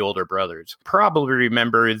have 3 older brothers, probably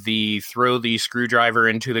remember the throw the screwdriver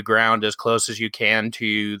into the ground as close as you can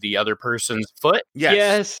to the other person's foot.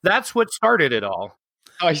 Yes. That's what started it all.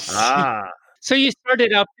 I see. So you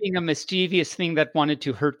started out being a mischievous thing that wanted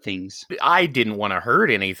to hurt things. I didn't want to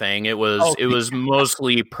hurt anything. It was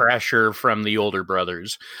mostly pressure from the older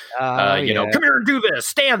brothers. Come here and do this.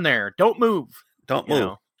 Stand there. Don't move. Don't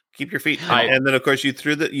move. Keep your feet. And then, of course, you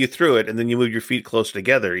threw it, and then you moved your feet close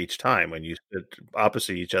together each time when you stood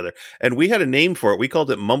opposite each other. And we had a name for it. We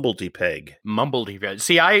called it Mumbledy Peg. Mumbledy Peg.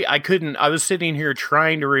 See, I couldn't. I was sitting here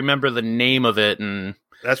trying to remember the name of it, and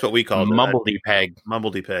that's what we called it. Mumbledy Peg.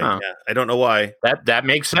 Mumbledy Peg. Huh. Yeah, I don't know why. That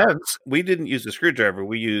makes sense. We didn't use a screwdriver.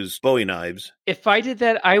 We used Bowie knives. If I did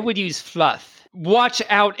that, I would use fluff. Watch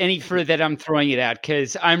out any further that I'm throwing it at,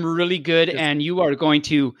 because I'm really good, and you are going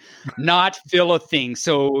to not fill a thing.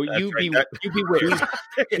 So you beware.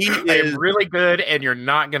 I am really good, and you're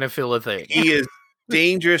not going to fill a thing. He is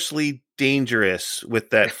dangerously dangerous with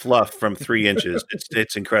that fluff from 3 inches.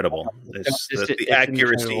 It's incredible. The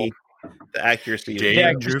accuracy. The accuracy.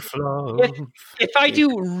 If I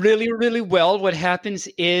do really, really well, what happens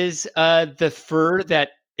is the fur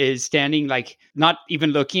that is standing not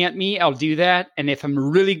even looking at me, I'll do that. And if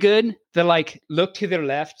I'm really good, they'll look to their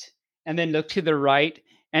left and then look to their right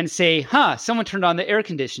and say, someone turned on the air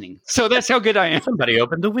conditioning. So that's how good I am. Somebody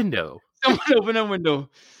opened the window. Someone opened a window.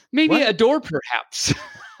 Maybe a door, perhaps.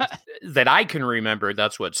 That I can remember,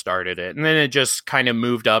 that's what started it. And then it just kind of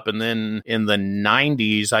moved up. And then in the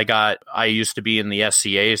 90s, I used to be in the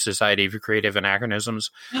SCA, Society for Creative Anachronisms.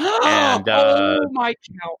 And oh my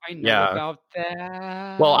cow, I know about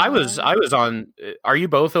that. Well, I was on, are you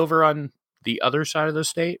both over on the other side of the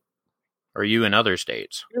state? Or are you in other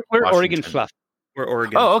states? We're Oregon Fluff. We're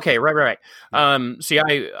Oregon. Oh, okay. Right. See,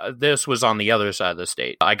 this was on the other side of the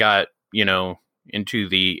state. I got, into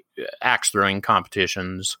the axe throwing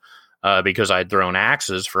competitions because I'd thrown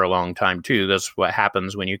axes for a long time too. That's what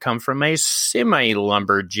happens when you come from a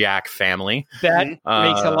semi-lumberjack family. That makes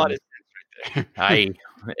a lot of sense right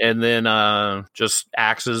there. And then just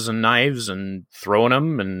axes and knives and throwing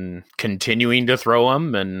them and continuing to throw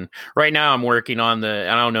them. And right now I'm working on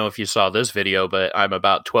I don't know if you saw this video, but I'm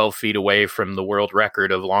about 12 feet away from the world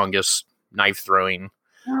record of longest knife throwing.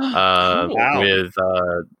 With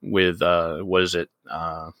what is it?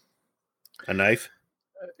 A knife?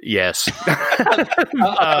 Yes.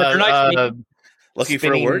 Looking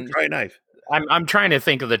for a word? Try a knife. I'm trying to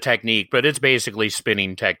think of the technique, but it's basically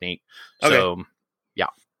spinning technique. Okay. So, yeah.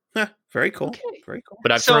 Huh, very cool. Okay. Very cool.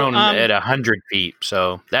 But I've thrown at 100 feet,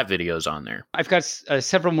 so that video's on there. I've got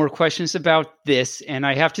several more questions about this, and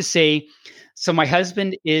I have to say, so my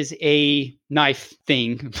husband is a knife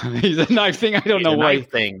thing. He's a knife thing. I don't know why.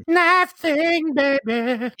 Knife thing,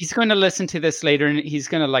 baby. He's going to listen to this later, and he's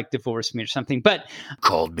going to divorce me or something. But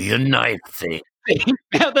called me a knife thing.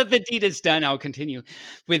 now that the deed is done, I'll continue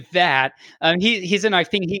with that. He's a knife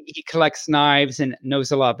thing. He collects knives and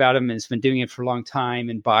knows a lot about them and has been doing it for a long time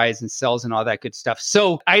and buys and sells and all that good stuff.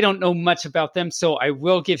 So I don't know much about them. So I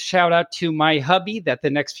will give shout out to my hubby that the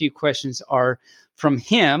next few questions are from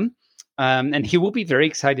him. And he will be very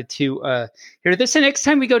excited to hear this. And next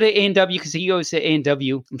time we go to A&W, because he goes to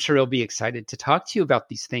A&W, I'm sure he'll be excited to talk to you about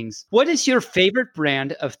these things. What is your favorite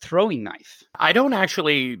brand of throwing knife? I don't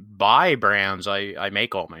actually buy brands. I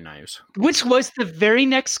make all my knives. Which was the very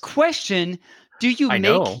next question. Do you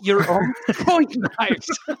make your own throwing knives?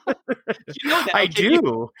 You know that, I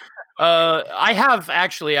do. I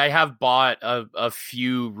have bought a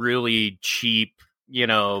few really cheap,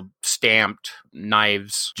 stamped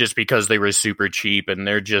knives just because they were super cheap and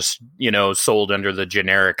they're just, sold under the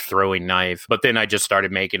generic throwing knife. But then I just started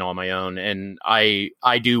making all my own, and I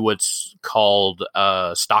do what's called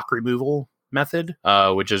stock removal method,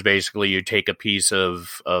 which is basically you take a piece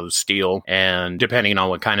of steel, and depending on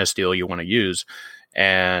what kind of steel you want to use,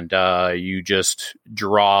 and you just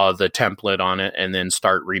draw the template on it and then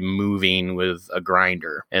start removing with a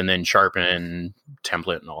grinder and then sharpen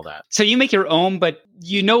template and all that. So you make your own, but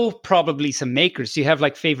probably some makers. Do you have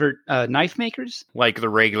favorite knife makers? Like the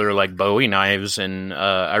regular Bowie knives, and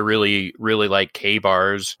I really, really like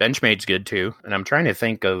K-Bars. Benchmade's good too. And I'm trying to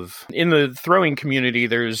think of, in the throwing community,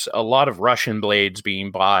 there's a lot of Russian blades being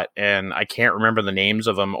bought, and I can't remember the names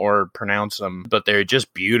of them or pronounce them, but they're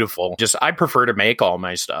just beautiful. I prefer to make all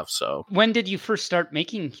my stuff. So when did you first start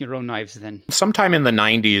making your own knives then? Sometime in the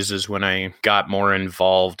 90s is when I got more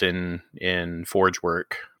involved in forge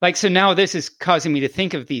work. So now this is causing me to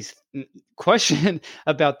think of these question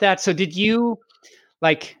about that. So did you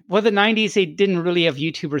the 90s, they didn't really have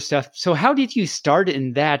YouTube stuff. So how did you start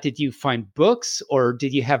in that? Did you find books, or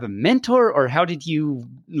did you have a mentor, or how did you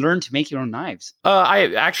learn to make your own knives? I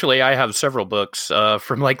have several books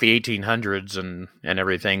from the 1800s and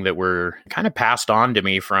everything that were kind of passed on to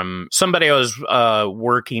me from somebody I was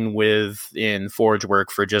working with in forge work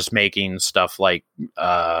for just making stuff like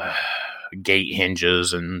gate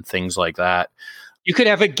hinges and things like that. You could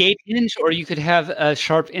have a gate hinge, or you could have a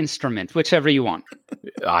sharp instrument, whichever you want.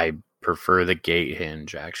 I prefer the gate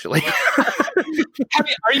hinge, actually.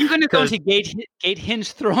 Are you going to go to gate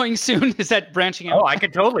hinge throwing soon? Is that branching out? Oh, I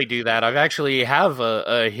could totally do that. I've actually have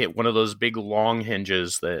a hit one of those big long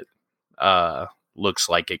hinges that looks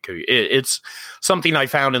like it could. It's something I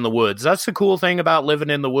found in the woods. That's the cool thing about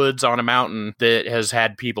living in the woods on a mountain that has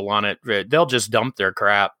had people on it. They'll just dump their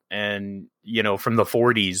crap, and from the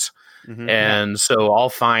 40s. Mm-hmm. And so I'll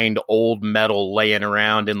find old metal laying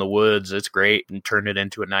around in the woods. It's great, and turn it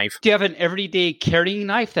into a knife. Do you have an everyday carrying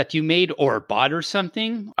knife that you made or bought or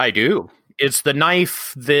something? I do. It's the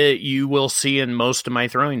knife that you will see in most of my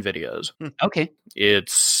throwing videos. Okay.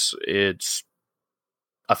 It's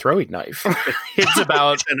a throwing knife. It's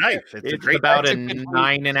about it's a knife. It's about a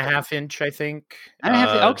 9.5 inch, I think.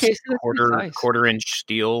 Okay, so quarter inch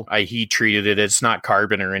steel. I heat treated it. It's not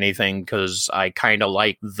carbon or anything because I kind of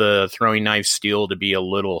like the throwing knife steel to be a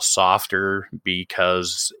little softer,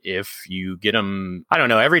 because if you get them, I don't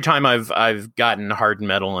know. Every time I've gotten hardened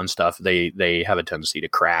metal and stuff, they have a tendency to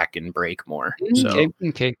crack and break more.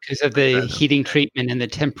 Okay, because of the heating treatment and the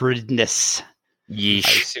temperedness. Yeesh.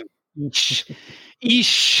 I assume.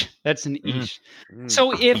 Eesh. That's an eesh.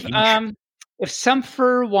 So if some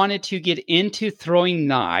fur wanted to get into throwing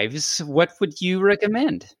knives, what would you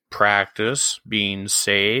recommend? Practice being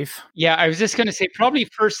safe. Yeah, I was just going to say, probably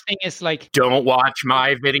first thing is don't watch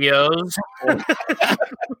my videos.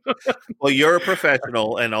 Well, you're a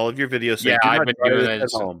professional, and all of your videos say, I've been doing it at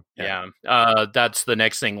home. Yeah. That's the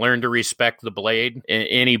next thing. Learn to respect the blade,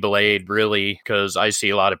 any blade, really, because I see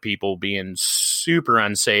a lot of people being super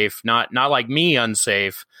unsafe. Not like me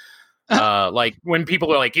unsafe. Like when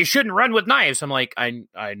people are like, you shouldn't run with knives. I'm like,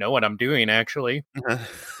 I know what I'm doing, actually.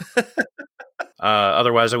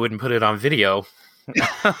 Otherwise I wouldn't put it on video.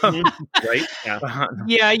 Right?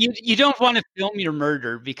 Yeah. You don't want to film your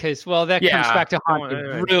murder because, well, that comes back to haunt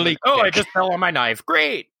you really quick. I just fell on my knife.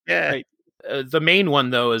 Great. Yeah. Right. The main one,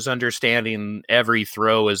 though, is understanding every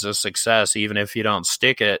throw is a success, even if you don't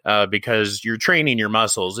stick it, because you're training your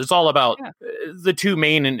muscles. It's all about the two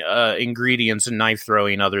main ingredients in knife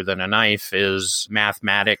throwing, other than a knife, is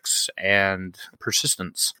mathematics and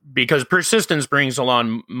persistence, because persistence brings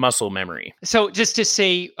along muscle memory. So just to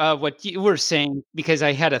say what you were saying, because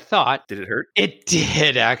I had a thought. Did it hurt? It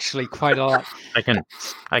did, actually, quite a lot. I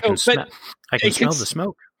can smell the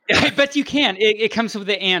smoke. I bet you can. It comes with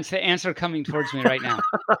the ants. The ants are coming towards me right now.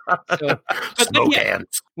 So, Smoke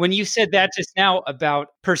ants. When you said that just now about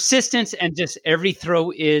persistence and just every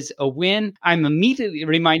throw is a win, I'm immediately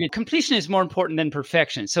reminded completion is more important than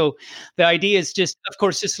perfection. So the idea is just, of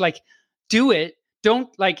course, just like do it. Don't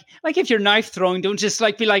like if you're knife throwing, don't just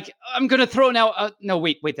like be like, I'm going to throw now. No,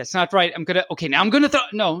 wait, that's not right. Now I'm going to throw.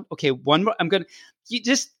 No, okay, one more. You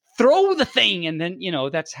just throw the thing. And then,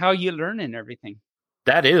 that's how you learn and everything.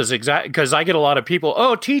 That is exactly, because I get a lot of people,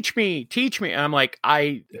 oh, teach me. And I'm like,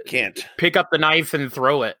 I can't pick up the knife and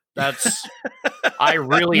throw it. That's, I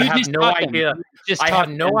really have no idea. I have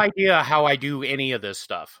no idea how I do any of this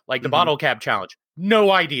stuff. Like the bottle cap challenge.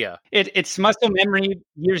 No idea. It's muscle memory,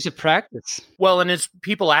 years of practice. Well, and it's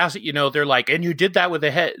people ask, they're like, and you did that with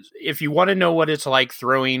the head. If you want to know what it's like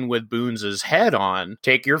throwing with Boone's head on,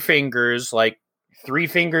 take your fingers, like 3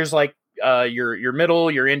 fingers, like your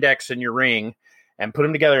middle, your index, and your ring, and put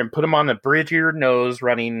them together and put them on the bridge of your nose,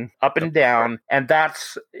 running up and down. And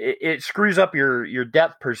it screws up your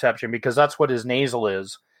depth perception because that's what his nasal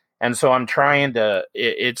is. And so I'm trying to,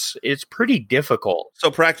 it's pretty difficult.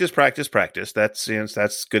 So practice.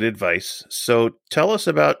 That's good advice. So tell us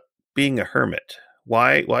about being a hermit.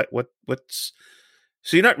 What's,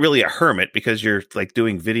 so you're not really a hermit because you're like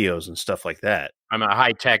doing videos and stuff like that. I'm a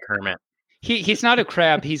high-tech hermit. He's not a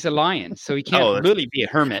crab. He's a lion. So he can't really be a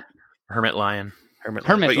hermit. Hermit lion. Hermit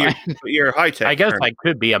lion. But you're high tech. I guess hermit. I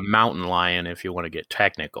could be a mountain lion if you want to get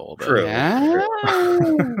technical. But. True. Yeah.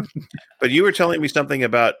 But you were telling me something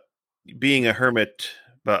about being a hermit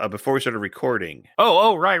before we started recording.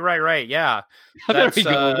 Oh, right. Yeah. There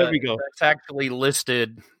we go. That's actually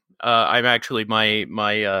listed. I'm actually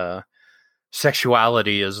my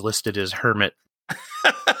sexuality is listed as hermit.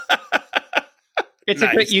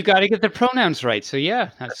 Nice. You got to get the pronouns right. So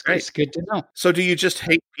yeah, that's good to know. So do you just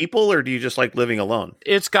hate people or do you just like living alone?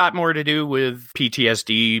 It's got more to do with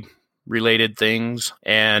PTSD related things.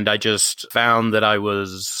 And I just found that I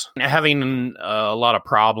was having a lot of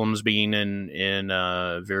problems being in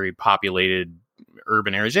very populated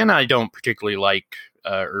urban areas. And I don't particularly like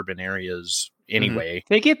urban areas anyway.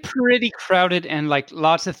 They get pretty crowded and like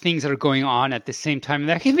lots of things are going on at the same time.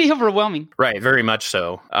 That can be overwhelming. Right, very much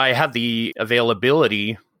so. I had the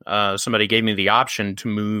availability. Somebody gave me the option to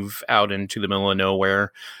move out into the middle of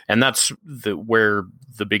nowhere. And that's where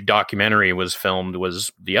the big documentary was filmed,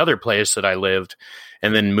 was the other place that I lived,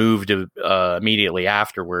 and then moved immediately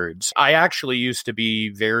afterwards. I actually used to be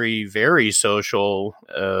very, very social,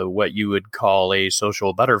 what you would call a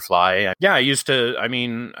social butterfly. Yeah, I used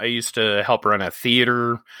to help run a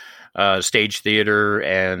theater, stage theater,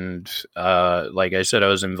 and like I said, I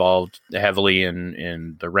was involved heavily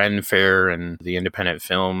in the Ren Fair and the independent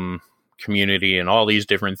film community and all these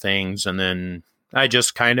different things. And then I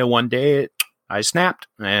just kind of one day I snapped,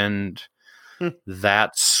 and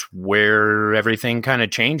that's where everything kind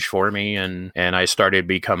of changed for me. And I started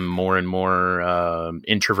becoming more and more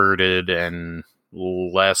introverted and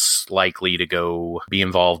less likely to go be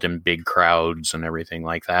involved in big crowds and everything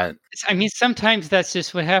like that. I mean, sometimes that's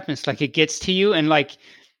just what happens. Like it gets to you and like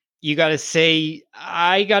you got to say,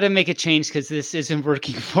 I got to make a change because this isn't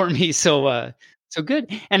working for me. So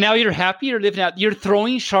good. And now you're happy, you're living out, you're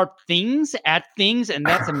throwing sharp things at things, and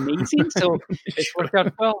that's amazing. So it's worked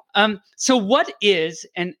out well. So what is,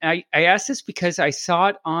 and I asked this because I saw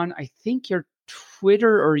it on, I think your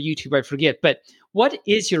Twitter or YouTube, I forget, but what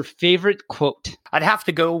is your favorite quote? I'd have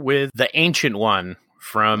to go with the ancient one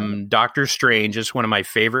from Doctor Strange. It's one of my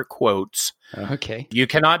favorite quotes. Okay. You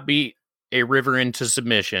cannot beat a river into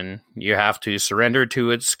submission. You have to surrender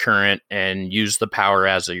to its current and use the power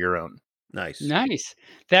as your own. Nice.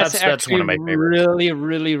 That's actually one of my favorites. Really,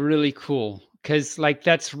 really, really cool. Because like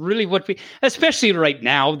that's really what we, especially right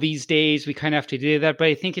now these days, we kind of have to do that. But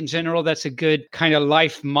I think in general, that's a good kind of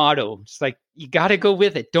life motto. It's like you got to go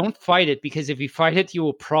with it. Don't fight it, because if you fight it, you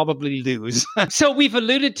will probably lose. So we've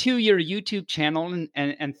alluded to your YouTube channel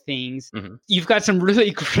and things. Mm-hmm. You've got some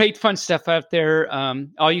really great fun stuff out there.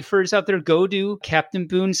 All you furs out there, go to Captain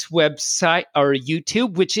Boone's website or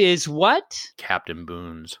YouTube, which is what? Captain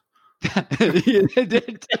Boone's. I don't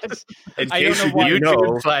know why.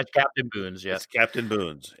 YouTube / Captain Boone's. Yes, Captain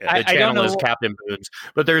Boone's. Yeah. The channel is Captain Boone's,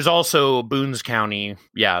 but there's also Boone's County.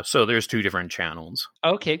 Yeah, so there's 2 different channels.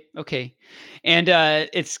 Okay, and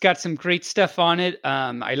it's got some great stuff on it.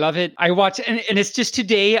 I love it. I watch, and it's just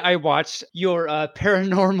today I watched your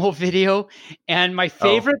paranormal video, and my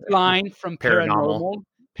favorite line from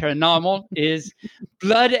Paranormal is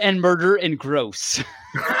blood and murder and gross.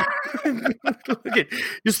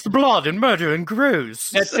 It's the blood and murder and gross.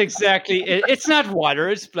 That's exactly it. It's not water.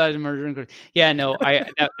 It's blood and murder and gross. Yeah, no,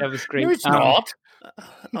 that was great. No, it's not.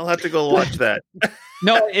 I'll have to go watch that.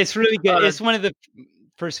 No, it's really good. It's one of the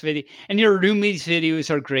first video, and your Roomies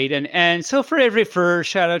videos are great. And so for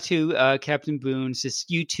shout out to Captain Boones, this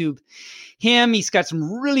YouTube he's got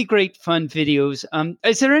some really great fun videos.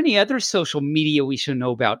 Is there any other social media we should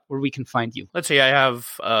know about where we can find you? Let's see. I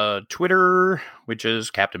have Twitter, which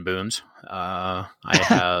is Captain Boones. I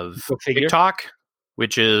have TikTok,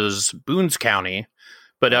 which is Boones County.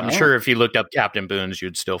 But I'm sure if you looked up Captain Boones,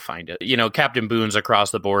 you'd still find it. You know, Captain Boones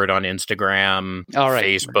across the board on Instagram,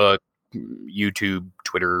 Facebook, YouTube,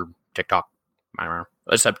 Twitter, TikTok. I don't know.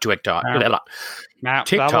 Except TikTok.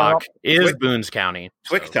 TikTok is Boones County.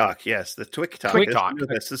 TikTok, yes. The TikTok.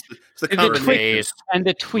 It's the face. And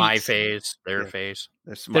the tweets. My face. Their face.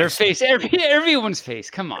 Their face. Everyone's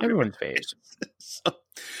face. Come on. Everyone's face.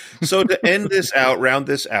 So to end this out, round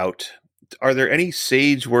this out, are there any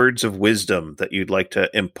sage words of wisdom that you'd like to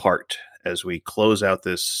impart as we close out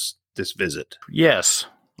this visit? Yes.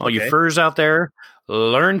 All you furs out there,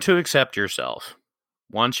 learn to accept yourself.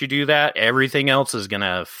 Once you do that, everything else is going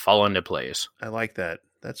to fall into place. I like that.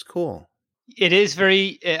 That's cool. It is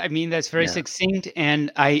that's very succinct.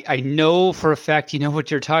 And I know for a fact you know what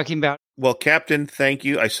you're talking about. Well, Captain, thank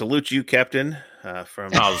you. I salute you, Captain. I'll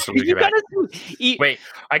salute you back. Wait,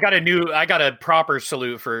 I got a proper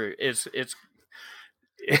salute for it's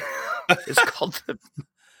called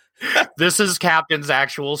this is Captain's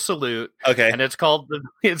actual salute. Okay. And it's called the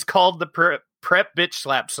prep bitch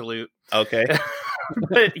slap salute. Okay.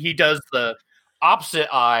 But he does the opposite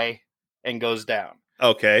eye and goes down.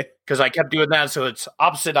 Okay. Because I kept doing that, so it's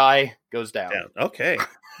opposite eye goes down. Okay.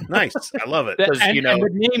 Nice. I love it. Because and the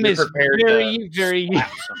name is very, very.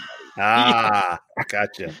 Gotcha.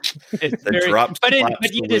 It's very,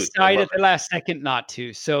 but you decide at the last second not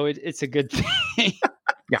to, so it's a good thing.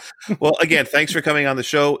 Yeah. Well, again, thanks for coming on the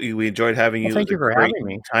show. We enjoyed having you. Thank you for having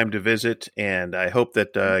me. Time to visit, and I hope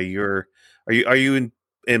that are you in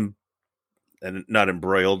and not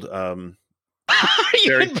embroiled. Are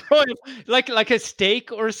you embroiled like a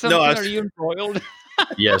steak or something? No, are you embroiled?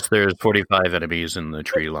 Yes, there's 45 enemies in the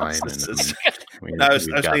tree line. I was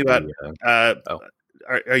thinking about.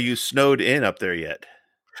 Are you snowed in up there yet?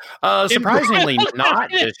 Surprisingly, not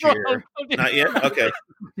this year. Not yet. Okay.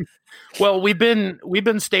 Well, we've been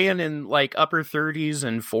staying in like upper 30s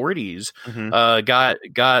and 40s. Mm-hmm.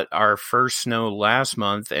 Got our first snow last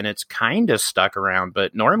month, and it's kind of stuck around.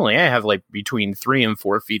 But normally, I have like between 3 and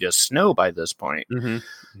 4 feet of snow by this point. Mm-hmm.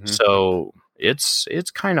 Mm-hmm. So it's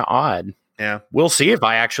kind of odd. Yeah, we'll see if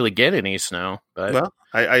I actually get any snow. But well,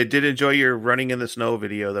 I did enjoy your running in the snow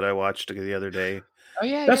video that I watched the other day. Oh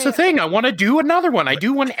yeah, that's the thing. I want to do another one. I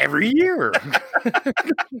do one every year.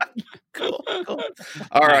 Cool.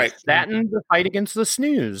 All right, that and the fight against the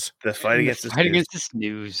snooze. The fight against the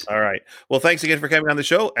snooze. All right. Well, thanks again for coming on the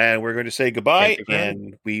show, and we're going to say goodbye,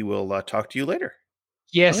 and we will talk to you later.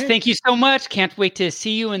 Yes, thank you so much. Can't wait to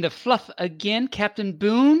see you in the fluff again, Captain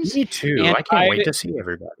Boones. Me too. And I can't wait to see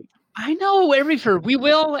everybody. I know, we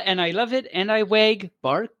will, and I love it, and I wag,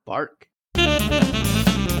 bark, bark.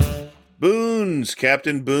 Boones,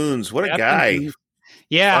 Captain Boones, what a guy. Boones.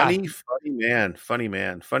 Yeah. Funny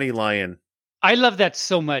man, funny lion. I love that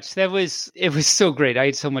so much. It was so great. I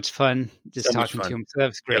had so much fun talking to him. So that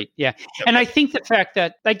was great. Yep. Yeah. Yep. And I think the fact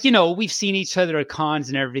that, like, we've seen each other at cons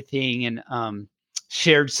and everything, and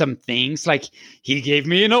shared some things, like he gave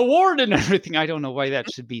me an award and everything. I don't know why that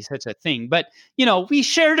should be such a thing, but we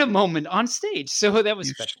shared a moment on stage, so that was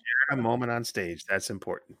special. Shared a moment on stage. That's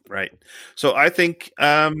important, right? So I think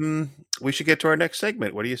we should get to our next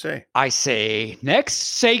segment. What do you say? I say next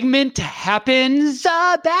segment happens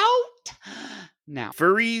about now.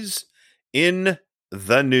 Furries in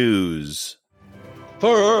the news.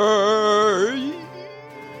 Furries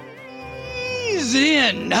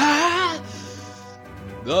in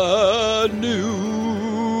the news.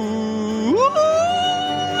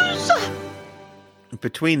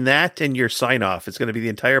 Between that and your sign off, it's going to be the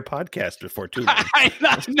entire podcast before too long.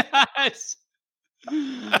 Nice.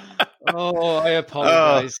 Oh, I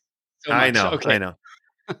apologize. So much. I know. Okay. I know.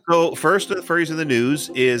 So first, the Furries in the News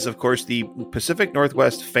is, of course, the Pacific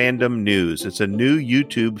Northwest Fandom News. It's a new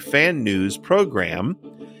YouTube fan news program,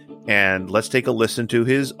 and let's take a listen to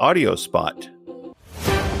his audio spot.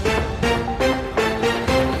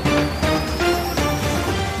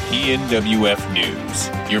 PNWF News,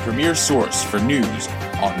 your premier source for news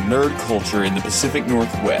on nerd culture in the Pacific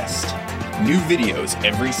Northwest. New videos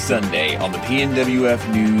every Sunday on the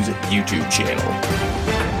PNWF News YouTube channel.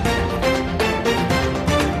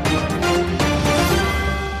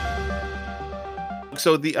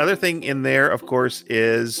 So the other thing in there, of course,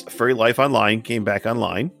 is Furry Life Online came back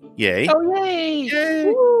online. Yay. Oh, yay. Yay.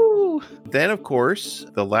 Woo. Then, of course,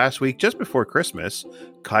 the last week, just before Christmas,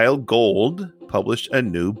 Kyle Gold published a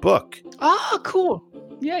new book. Oh, cool.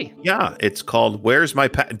 Yay. Yeah, it's called Where's My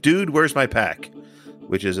Pack? Dude, Where's My Pack?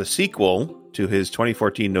 Which is a sequel to his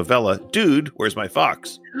 2014 novella, Dude, Where's My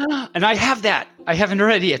Fox? And I have that. I haven't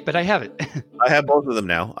read it yet, but I have it. I have both of them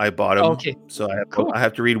now. I bought them. Okay. So I have, Cool. I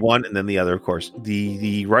have to read one and then the other, of course.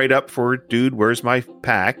 The write-up for Dude, Where's My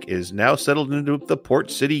Pack is now settled into the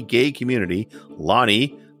Port City gay community.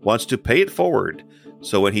 Lonnie wants to pay it forward.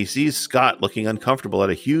 So when he sees Scott looking uncomfortable at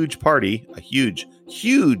a huge party, a huge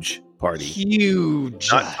party.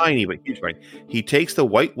 Huge. Not tiny, but huge party. He takes the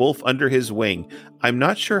white wolf under his wing. I'm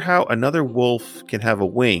not sure how another wolf can have a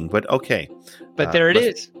wing, but okay. But there it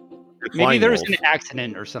is. Maybe Flying there was wolf. an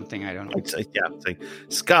accident or something. I don't know. It's like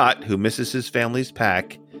Scott, who misses his family's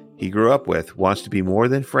pack he grew up with, wants to be more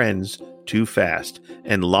than friends too fast.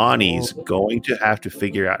 And Lonnie's going to have to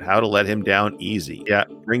figure out how to let him down easy. Yeah,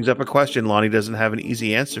 brings up a question Lonnie doesn't have an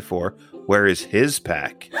easy answer for. Where is his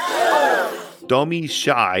pack? Domi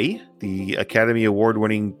Shai, the Academy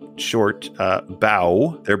Award-winning short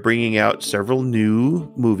Bow, they're bringing out several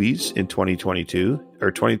new movies in 2022.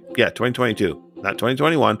 2022. Not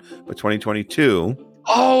 2021, but 2022.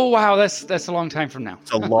 Oh, wow. That's a long time from now. It's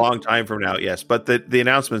a long time from now, yes. But the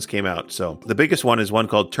announcements came out. So the biggest one is one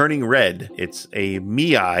called Turning Red. It's a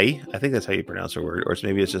Mei. I think that's how you pronounce the word. Or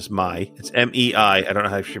maybe it's just Mai. It's Mei. I don't know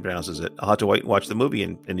how she pronounces it. I'll have to wait and watch the movie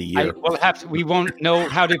in a year. We won't know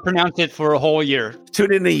how to pronounce it for a whole year.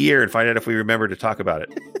 Tune in a year and find out if we remember to talk about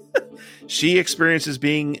it. She experiences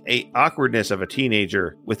being a awkwardness of a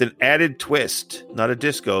teenager with an added twist. Not a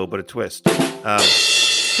disco, but a twist.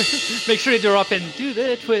 Make sure to drop in, do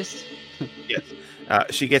the twist. Yes.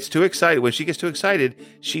 She gets too excited. When she gets too excited,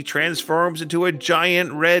 she transforms into a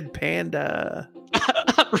giant red panda.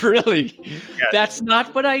 Really? Yes. That's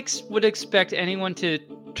not what I would expect anyone to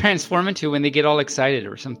transform into when they get all excited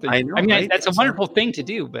or something. I know, I mean, right? that's a wonderful thing to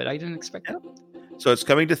do, but I didn't expect that. So it's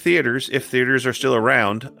coming to theaters, if theaters are still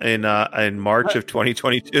around, in March of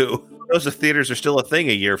 2022. Who knows if theaters are still a thing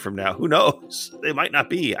a year from now? Who knows? They might not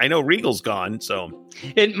be. I know Regal's gone, so...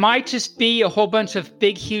 It might just be a whole bunch of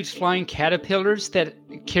big, huge flying caterpillars that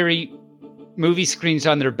carry movie screens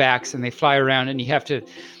on their backs and they fly around and you have to...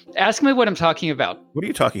 Ask me what I'm talking about. What are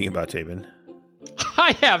you talking about, Taven?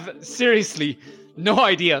 I have, seriously, no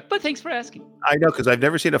idea, but thanks for asking. I know, because I've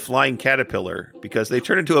never seen a flying caterpillar, because they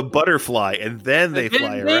turn into a butterfly and then they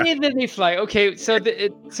fly around. Then they fly. Okay, so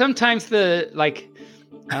sometimes the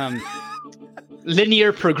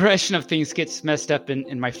linear progression of things gets messed up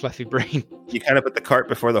in my fluffy brain. You kind of put the cart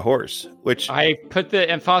before the horse, which... I put the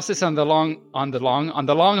emphasis on the long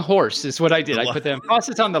horse is what I did. I put the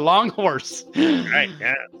emphasis on the long horse. Right,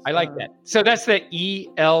 yeah. I like that. So that's the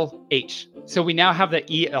ELH. So we now have the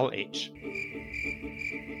ELH.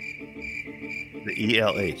 The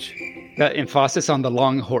ELH. The emphasis on the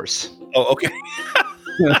long horse. Oh, okay.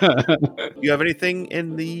 You have anything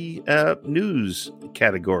in the news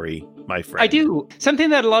category, my friend? I do. Something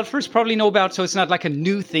that a lot of us probably know about, so it's not like a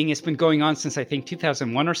new thing. It's been going on since, I think,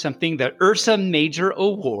 2001 or something. The Ursa Major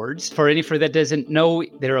Awards. For any that doesn't know,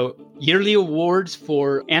 there are yearly awards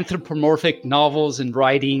for anthropomorphic novels and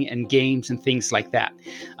writing and games and things like that.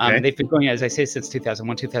 Okay. They've been going, as I say, since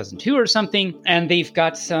 2001, 2002 or something. And they've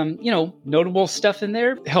got some, notable stuff in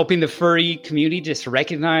there, helping the furry community just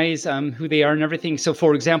recognize who they are and everything. So,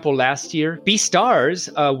 for example, last year, Beastars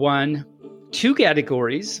won 2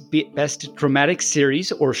 categories: Best Dramatic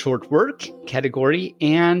Series or Short Work category,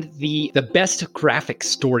 and the Best Graphic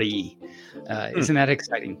Story. Isn't that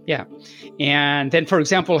exciting? Yeah. And then, for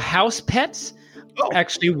example, House Pets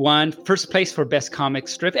actually won first place for Best Comic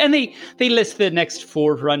Strip. And they list the next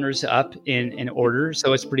 4 runners up in order.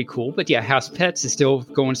 So it's pretty cool. But yeah, House Pets is still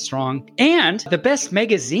going strong. And the Best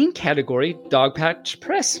Magazine category, Dogpatch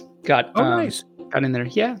Press got nice. Got in there.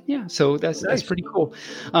 Yeah. So that's pretty cool.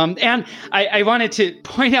 And I wanted to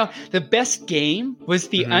point out the best game was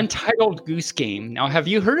the Untitled Goose Game. Now, have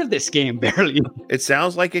you heard of this game, Barely? It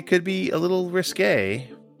sounds like it could be a little risque.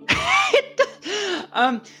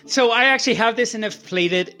 So I actually have this and have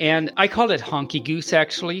played it, and I call it Honky Goose,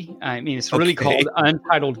 actually. I mean, it's really called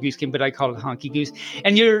Untitled Goose Game, but I call it Honky Goose.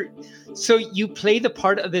 And you play the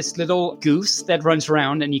part of this little goose that runs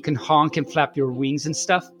around and you can honk and flap your wings and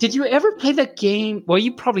stuff. Did you ever play that game? Well,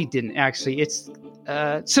 you probably didn't, actually. It's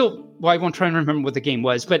so I won't try and remember what the game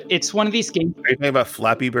was, but it's one of these games. Are you talking about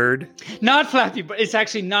Flappy Bird? Not Flappy Bird. It's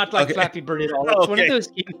actually not like Flappy Bird at all. It's one of those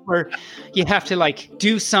games where you have to like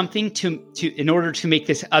do something to in order to make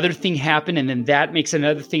this other thing happen, and then that makes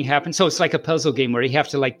another thing happen. So it's like a puzzle game where you have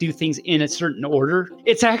to like do things in a certain order.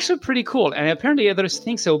 It's actually pretty cool, and apparently others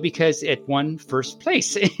think so because it won first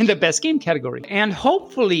place in the best game category. And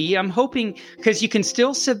hopefully, I'm hoping, because you can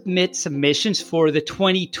still submit submissions for the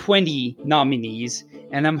 2020 nominees.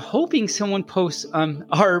 And I'm hoping someone posts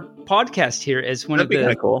our podcast here as one That'd of be the.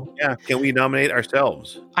 kind of cool. Yeah. Can we nominate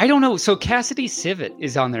ourselves? I don't know. So Cassidy Civet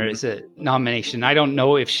is on there as a nomination. I don't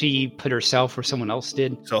know if she put herself or someone else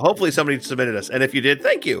did. So hopefully somebody submitted us. And if you did,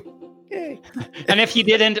 thank you. Yay. And if you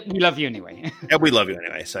didn't, we love you anyway. And we love you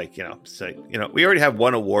anyway. It's like, we already have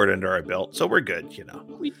one award under our belt, so we're good,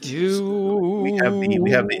 We do. So we have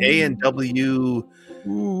the A&W.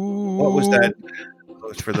 What was that?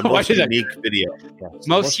 For the most unique video. Yeah,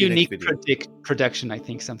 most unique production, I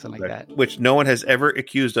think, something like that. Which no one has ever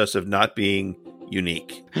accused us of not being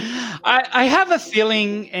unique. I have a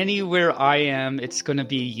feeling anywhere I am, it's going to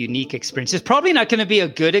be a unique experience. It's probably not going to be a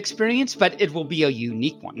good experience, but it will be a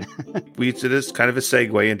unique one. We did this kind of a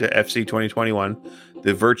segue into FC 2021,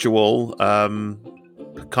 the virtual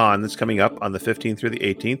con that's coming up on the 15th through the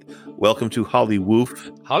 18th. Welcome to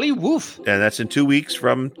Hollywoof. Hollywoof. And that's in 2 weeks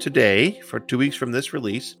from today, for 2 weeks from this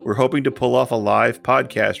release. We're hoping to pull off a live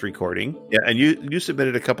podcast recording. Yeah, and you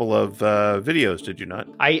submitted a couple of videos, did you not?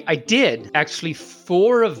 I did. Actually,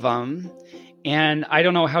 4 of them. And I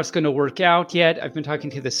don't know how it's going to work out yet. I've been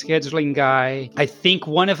talking to the scheduling guy. I think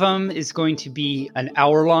one of them is going to be an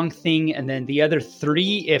hour-long thing, and then the other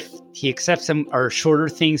 3, if he accepts them, are shorter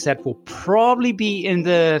things that will probably be in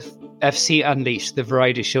the FC Unleashed, the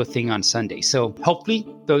variety show thing on Sunday. So hopefully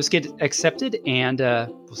those get accepted, and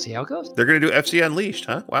we'll see how it goes. They're going to do FC Unleashed,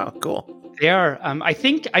 huh? Wow, cool. They are. I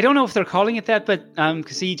don't know if they're calling it that, but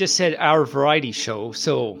because he just said our variety show.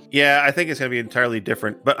 So yeah, I think it's going to be entirely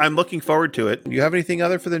different, but I'm looking forward to it. Do you have anything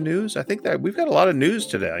other for the news? I think that we've got a lot of news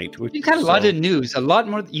today. We've got a lot of news, a lot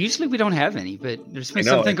more. Usually we don't have any, but there's been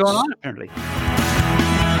something going on apparently.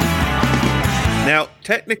 Now,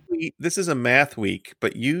 technically, this is a math week,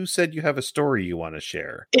 but you said you have a story you want to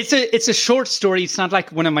share. It's a short story. It's not like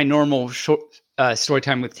one of my normal short story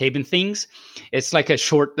time with Tabin things. It's like a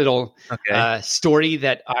short little story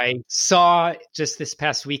that I saw just this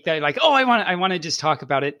past week that I want to just talk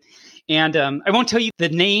about it. And I won't tell you the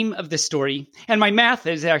name of the story. And my math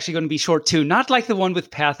is actually going to be short too, not like the one with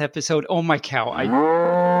Path episode. Oh my cow! I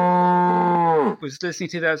was listening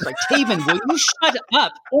to that. I was like, Tabin, will you shut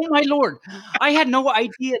up? Oh my Lord! I had no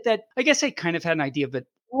idea that. I guess I kind of had an idea, but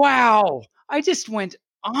wow! I just went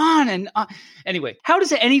on and on. Anyway, how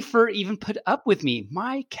does any fur even put up with me?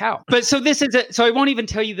 My cow. But so this is so I won't even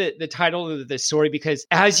tell you the title of the story, because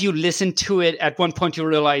as you listen to it, at one point you'll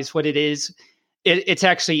realize what it is. It's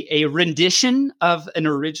actually a rendition of an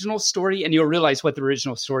original story, and you'll realize what the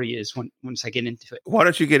original story is once I get into it. Why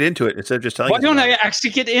don't you get into it instead of just telling me? Why don't I actually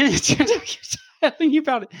get into it? Telling you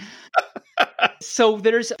about it. So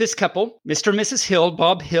there's this couple, Mr. and Mrs. Hill,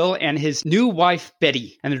 Bob Hill, and his new wife,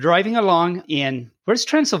 Betty. And they're driving along where's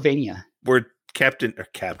Transylvania? Where Captain.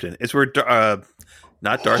 It's where,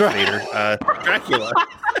 not Darth Vader, Dracula.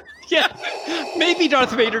 Yeah, maybe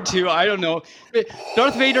Darth Vader too. I don't know.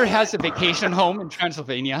 Darth Vader has a vacation home in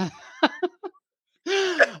Transylvania.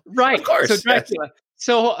 Right. Of course. So Dracula. Yes.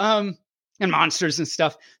 So, and monsters and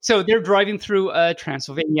stuff. So they're driving through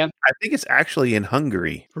Transylvania. I think it's actually in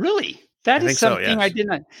Hungary. Really? That is something I did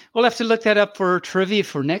not. We'll have to look that up for trivia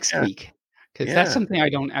for next week, because that's something I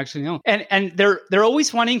don't actually know. And they're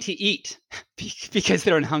always wanting to eat because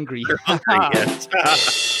they're in Hungary. They're hungry, yes.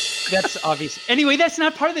 That's obvious. Anyway, that's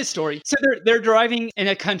not part of this story. So they're driving in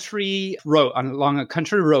a country road, along a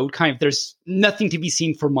country road. Kind of, there's nothing to be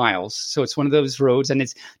seen for miles. So it's one of those roads, and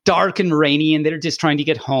it's dark and rainy, and they're just trying to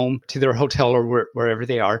get home to their hotel or wherever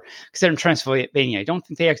they are, because they're in Transylvania. I don't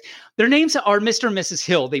think their names are Mr. and Mrs.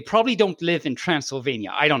 Hill. They probably don't live in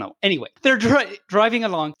Transylvania. I don't know. Anyway, they're driving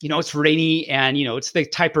along. It's rainy, and it's the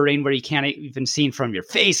type of rain where you can't even see from your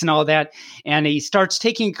face and all that. And he starts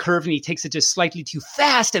taking a curve, and he takes it just slightly too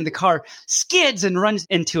fast, and the car skids and runs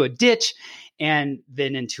into a ditch and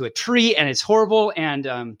then into a tree, and it's horrible. And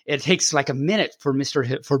it takes like a minute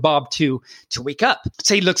for Bob to wake up.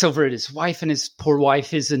 So he looks over at his wife, and his poor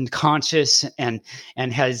wife is unconscious and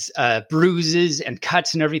has bruises and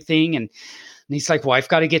cuts and everything. And he's like, well, I've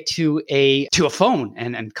got to get to a phone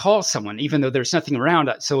and call someone, even though there's nothing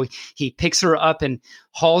around. So he picks her up and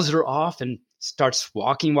hauls her off and starts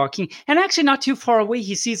walking. And actually not too far away,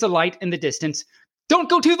 he sees a light in the distance, don't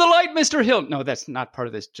go to the light, Mr. Hill. No, that's not part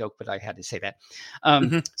of this joke, but I had to say that.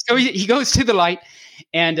 So he goes to the light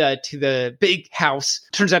and to the big house.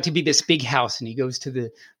 Turns out to be this big house, and he goes to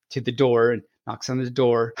the door and knocks on the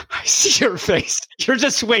door. I see your face. You're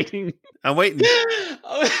just waiting. I'm waiting.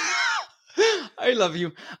 I love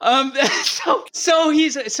you. So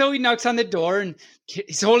he knocks on the door and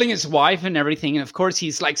he's holding his wife and everything. And of course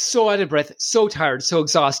he's like so out of breath, so tired, so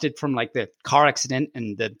exhausted from like the car accident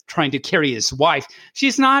and the trying to carry his wife.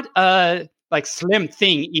 She's not like slim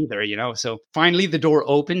thing either, you know? So finally the door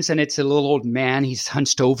opens and it's a little old man. He's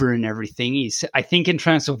hunched over and everything. I think in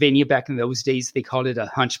Transylvania back in those days, they called it a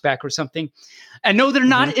hunchback or something. And no, they're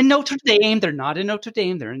not in Notre Dame. They're not in Notre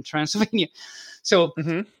Dame. They're in Transylvania. So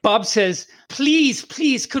Bob says, please,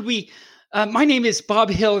 could we, my name is Bob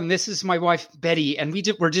Hill and this is my wife, Betty. And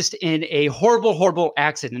we're just in a horrible, horrible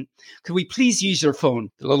accident. Could we please use your phone?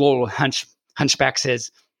 The little old hunchback says,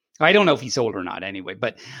 I don't know if he's old or not anyway,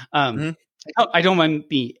 but I don't want to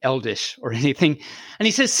be eldish or anything. And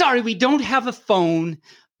he says, sorry, we don't have a phone.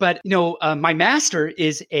 But, you know, my master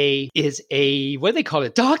is a what do they call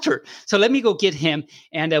it? Doctor. So let me go get him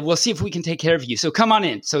and we'll see if we can take care of you. So come on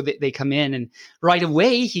in. So they come in and right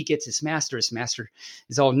away he gets his master. His master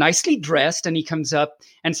is all nicely dressed and he comes up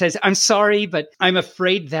and says, I'm sorry, but I'm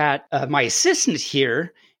afraid that my assistant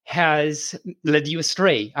here has led you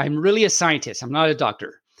astray. I'm really a scientist. I'm not a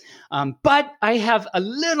doctor. But I have a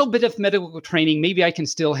little bit of medical training. Maybe I can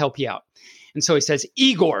still help you out. And so he says,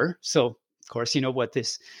 Igor. So of course, you know what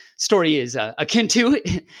this story is akin to.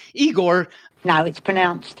 Igor. No, it's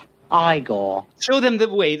pronounced Igor. Show them the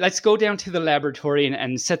way. Let's go down to the laboratory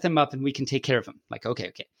and set them up and we can take care of them. Like,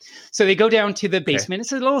 okay. So they go down to the basement.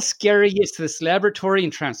 It's a little scary. It's this laboratory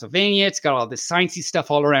in Transylvania. It's got all this sciencey stuff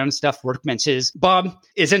all around, workbenches. Bob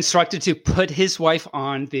is instructed to put his wife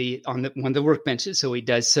on one of the workbenches. So he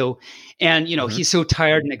does so. And, you know, he's so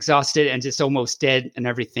tired and exhausted and just almost dead and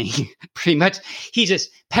everything. Pretty much he just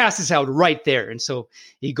passes out right there. And so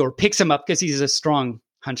Igor picks him up because he's a strong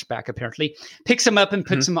hunchback apparently, picks him up and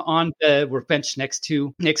puts him on the workbench next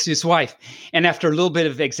to his wife. And after a little bit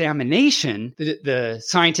of examination, the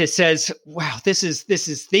scientist says, wow, this is,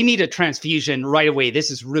 they need a transfusion right away.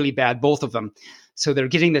 This is really bad, both of them. So they're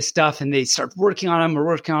getting this stuff and they start working on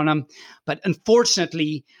them. But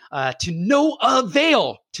unfortunately, to no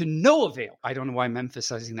avail. I don't know why I'm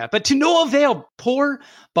emphasizing that, but to no avail. Poor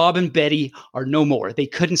Bob and Betty are no more. They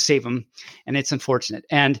couldn't save them. And it's unfortunate.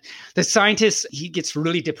 And the scientist, he gets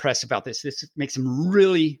really depressed about this. This makes him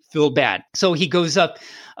really feel bad. So he goes up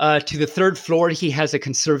to the third floor. He has a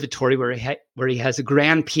conservatory where he has a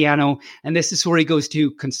grand piano. And this is where he goes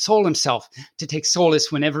to console himself, to take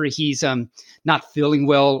solace whenever he's not feeling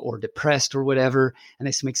well or depressed or whatever. And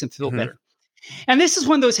this makes him feel better. And this is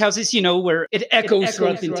one of those houses, you know, where it echoes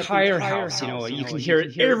throughout the entire house. You know, you can hear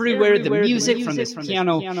it everywhere, the music from this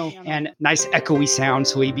piano and nice echoey sound.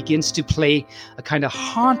 So he begins to play a kind of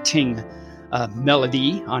haunting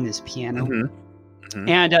melody on his piano.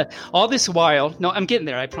 And all this while, no, I'm getting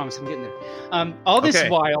there. I promise I'm getting there. All this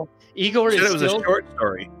while, Igor is it was a short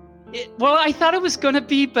story. Well, I thought it was going to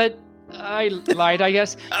be, but I lied, I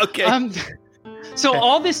guess. Okay. So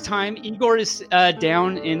all this time, Igor is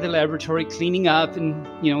down in the laboratory cleaning up and,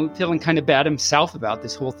 you know, feeling kind of bad himself about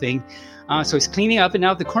this whole thing. So he's cleaning up and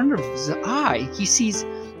out of the corner of his eye, he sees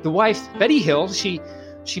the wife, Betty Hill. She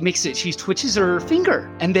twitches her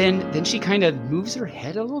finger and then she kind of moves her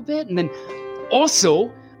head a little bit. And then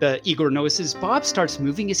also Igor notices Bob starts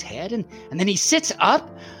moving his head and then he sits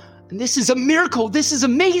up and this is a miracle. This is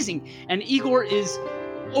amazing. And Igor is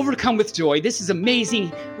overcome with joy. This is amazing.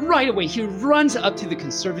 Right away, he runs up to the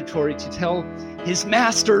conservatory to tell his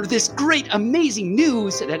master this great, amazing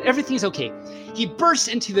news that everything's okay. He bursts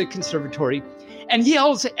into the conservatory and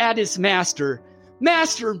yells at his master,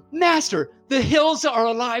 Master, the hills are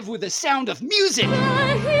alive with the sound of music. The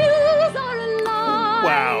hills are alive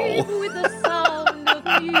Wow. with the sound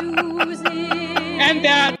of music. And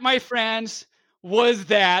that, my friends, was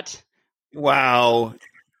that. Wow.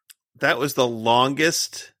 That was the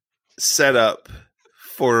longest setup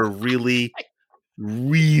for a really,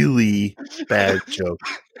 really bad joke.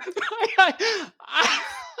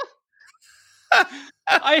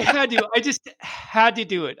 I just had to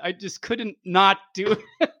do it. I just couldn't not do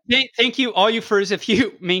it. Thank you, all you furs, if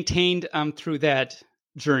you maintained through that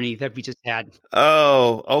journey that we just had.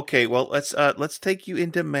 Oh, okay. Well, let's take you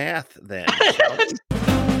into math then.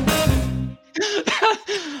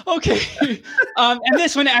 Okay. And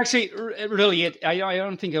this one actually, really, I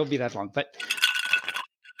don't think it'll be that long, but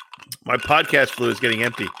My podcast flu is getting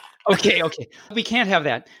empty. Okay. We can't have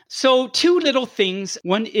that. So 2 little things.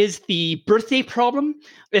 One is the birthday problem.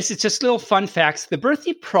 This is just little fun facts. The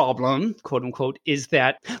birthday problem, quote unquote, is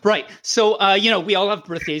that, right. So, we all have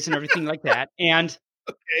birthdays and everything like that. And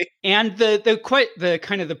And the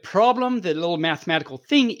kind of the problem, the little mathematical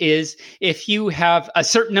thing is, if you have a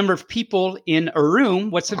certain number of people in a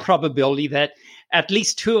room, what's the probability that at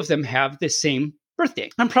least 2 of them have the same birthday?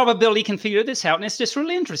 And probability can figure this out, and it's just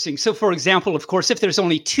really interesting. So, for example, of course, if there's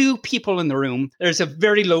only 2 people in the room, there's a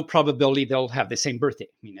very low probability they'll have the same birthday.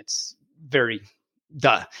 I mean, it's very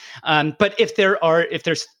duh. But if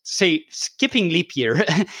there's, say, skipping leap year,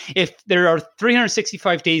 if there are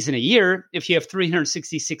 365 days in a year, if you have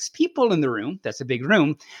 366 people in the room, that's a big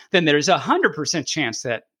room, then there's 100% chance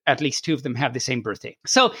that at least 2 of them have the same birthday.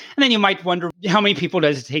 So, and then you might wonder, how many people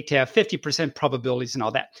does it take to have 50% probabilities and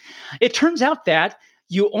all that? It turns out that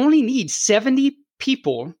you only need 70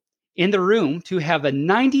 people in the room to have a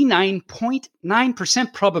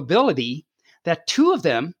 99.9% probability that 2 of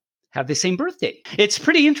them have the same birthday. It's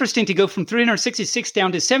pretty interesting to go from 366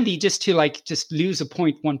 down to 70 just to lose a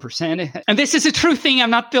 0.1%. And this is a true thing. I'm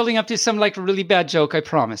not building up to some really bad joke. I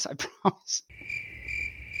promise.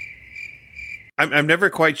 I'm never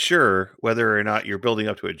quite sure whether or not you're building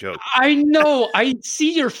up to a joke. I know. I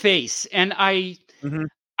see your face, and I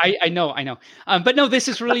know. But no, this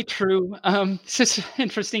is really true. This is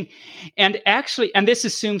interesting. And actually, and this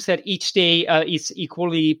assumes that each day is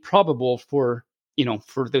equally probable for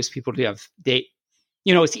those people to have day,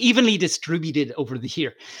 it's evenly distributed over the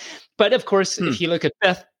year. But of course, if you look at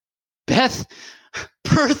Beth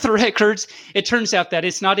birth records, it turns out that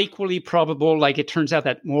it's not equally probable. Like, it turns out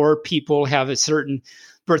that more people have a certain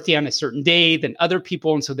birthday on a certain day than other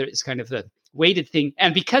people. And so there's kind of the weighted thing.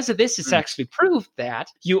 And because of this, it's actually proved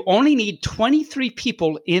that you only need 23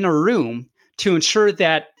 people in a room to ensure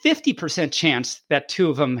that 50% chance that 2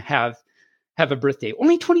 of them have a birthday.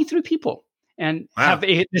 Only 23 people. And have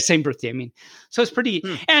the same birthday. I mean, so it's pretty.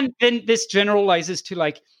 And then this generalizes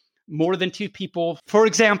to more than 2 people. For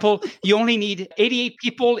example, you only need 88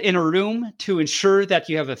 people in a room to ensure that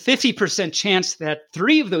you have a 50% chance that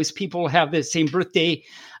 3 of those people have the same birthday.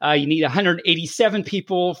 You need 187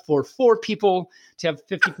 people for 4 people to have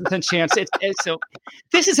 50% chance. So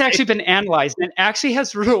this has actually been analyzed and actually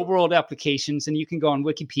has real world applications. And you can go on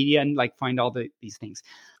Wikipedia and find all these things.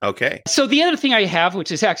 Okay. So the other thing I have,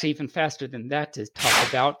 which is actually even faster than that to talk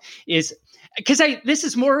about, is because this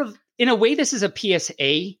is more of, in a way, this is a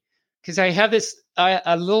PSA, because I have this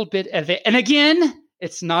a little bit of it. And again,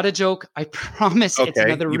 it's not a joke. I promise. It's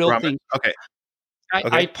another real thing. Okay.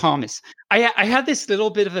 I promise. I have this little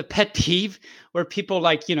bit of a pet peeve where people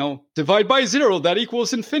divide by 0, that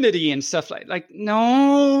equals infinity and stuff like,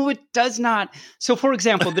 no, it does not. So, for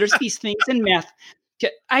example, there's these things in math.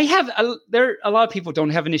 A lot of people don't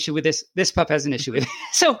have an issue with this. This pup has an issue with it.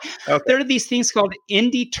 So there are these things called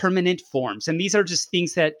indeterminate forms. And these are just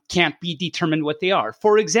things that can't be determined what they are.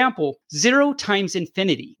 For example, 0 times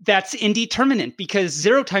infinity. That's indeterminate because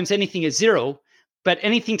 0 times anything is 0. But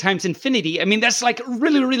anything times infinity, I mean, that's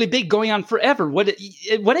really, really big, going on forever. What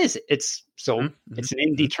is it? It's an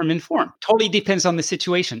indeterminate form. Totally depends on the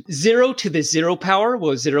situation. 0 to the 0 power,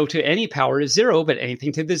 0 to any power is 0, but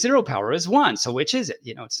anything to the 0 power is 1. So which is it?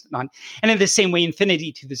 It's not. And in the same way,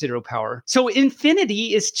 infinity to the 0 power. So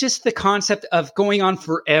infinity is just the concept of going on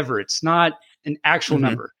forever. It's not an actual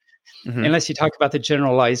number. Unless you talk about the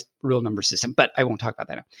generalized real number system. But I won't talk about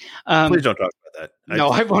that now. Please don't talk about that. No,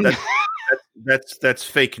 I won't. That's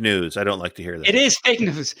fake news. I don't like to hear that. It is fake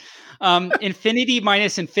news. Infinity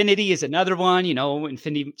minus infinity is another one.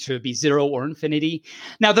 Infinity should be 0 or infinity.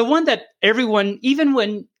 Now, the one that everyone, even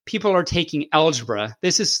when people are taking algebra,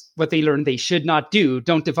 this is what they learn they should not do.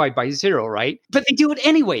 Don't divide by 0, right? But they do it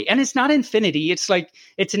anyway. And it's not infinity. It's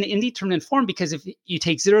it's an indeterminate form, because if you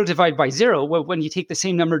take 0 divided by 0, well, when you take the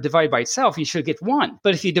same number divided by itself, you should get 1.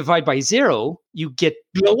 But if you divide by 0, you get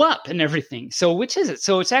blow up and everything. So which is it?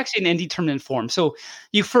 So it's actually an indeterminate form. So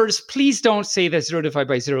you first, please don't say that 0 divided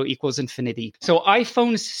by 0 equals infinity. So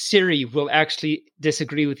iPhone's Siri will actually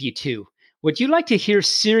disagree with you too. Would you like to hear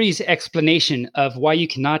Siri's explanation of why you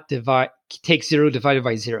cannot take 0 divided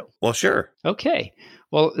by 0? Well, sure. Okay.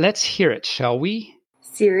 Well, let's hear it, shall we?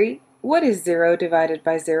 Siri, what is 0 divided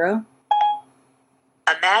by 0?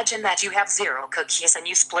 Imagine that you have 0 cookies and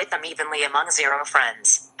you split them evenly among 0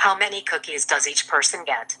 friends. How many cookies does each person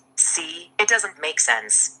get? See, it doesn't make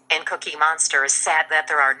sense. And Cookie Monster is sad that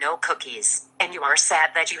there are no cookies. And you are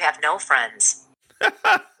sad that you have no friends.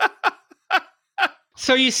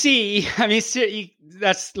 So you see, I mean,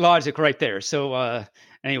 that's logic right there. So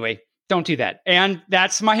anyway, don't do that. And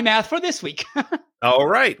that's my math for this week. All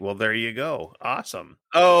right. Well, there you go. Awesome.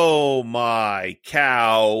 Oh my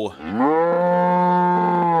cow.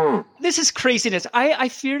 This is craziness. I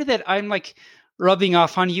fear that I'm like rubbing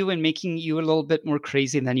off on you and making you a little bit more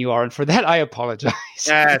crazy than you are. And for that, I apologize.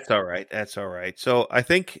 That's all right. That's all right. So I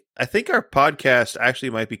think our podcast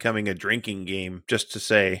actually might be becoming a drinking game, just to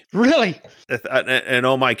say. Really? An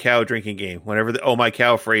oh my cow drinking game. Whenever the oh my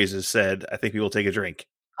cow phrase is said, I think people take a drink.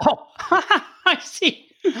 Oh, I see.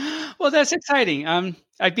 Well, that's exciting.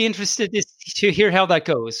 I'd be interested to hear how that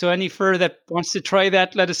goes. So any fur that wants to try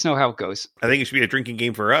that, let us know how it goes. I think it should be a drinking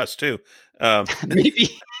game for us too. Maybe.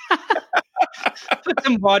 Put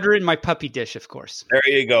some water in my puppy dish, of course. There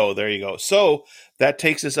you go. There you go. So that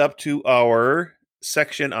takes us up to our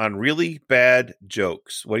section on really bad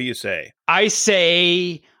jokes. What do you say? I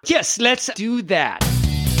say, yes, let's do that.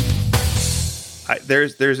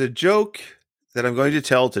 There's a joke that I'm going to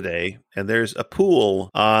tell today, and there's a pool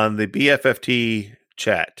on the BFFT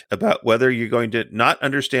chat about whether you're going to not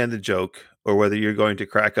understand the joke or whether you're going to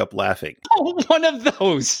crack up laughing. Oh, one of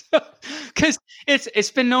those. Because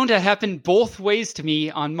it's been known to happen both ways to me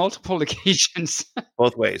on multiple occasions.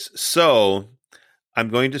 Both ways. So I'm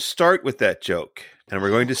going to start with that joke, and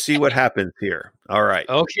we're going to see what happens here. All right.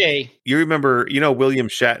 Okay. You remember, William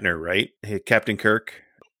Shatner, right? Captain Kirk?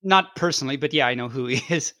 Not personally, but yeah, I know who he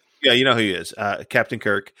is. Yeah, you know who he is, Captain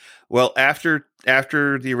Kirk. Well, after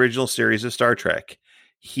the original series of Star Trek,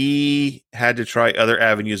 he had to try other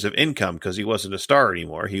avenues of income because he wasn't a star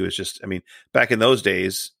anymore. He was just, back in those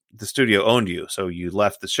days, the studio owned you. So you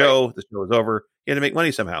left the show, the show was over, you had to make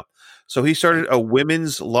money somehow. So he started a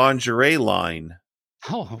women's lingerie line.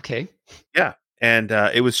 Oh, okay. Yeah. And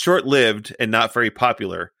it was short-lived and not very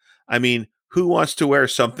popular. Who wants to wear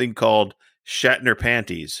something called Shatner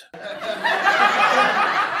panties?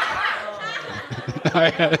 Really?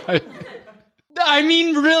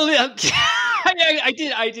 I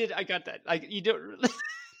got that. You don't really.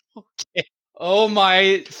 Okay. Oh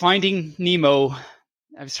my! Finding Nemo.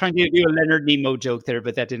 I was trying to do a Leonard Nemo joke there,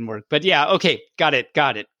 but that didn't work. But yeah, okay, got it.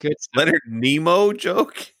 Good stuff. Leonard Nemo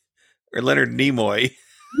joke or Leonard Nimoy?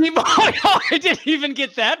 Nemo. Oh, I didn't even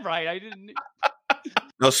get that right. I didn't.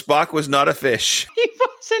 No, Spock was not a fish. He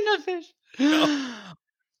wasn't a fish. No.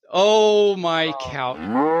 Oh my cow.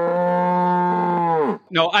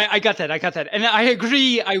 No, I got that. And I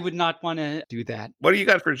agree, I would not want to do that. What do you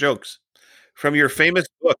got for jokes from your famous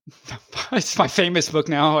book? It's my famous book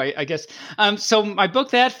now, I guess. So my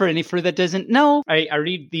book that, for any that doesn't know, I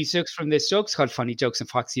read these jokes from this joke. It's called Funny Jokes and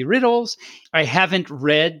Foxy Riddles. I haven't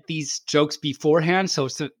read these jokes beforehand, so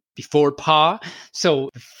it's before Pa. So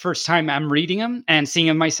the first time I'm reading them and seeing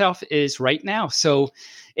them myself is right now. So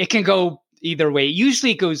it can go either way.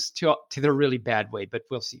 Usually it goes to the really bad way, but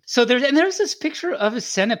we'll see. So there's this picture of a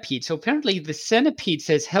centipede. So apparently the centipede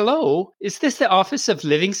says, "Hello, is this the office of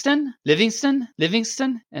Livingston,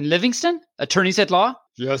 and Livingston, attorneys at law?"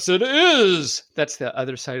 "Yes, it is." That's the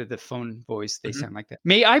other side of the phone voice. They sound like that.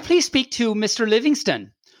 "May I please speak to Mr.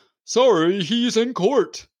 Livingston?" "Sorry, he's in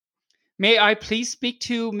court." "May I please speak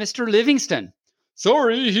to Mr. Livingston?"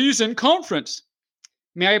 "Sorry, he's in conference."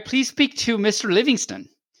 "May I please speak to Mr. Livingston?"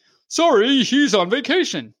 "Sorry, he's on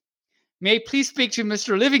vacation." "May I please speak to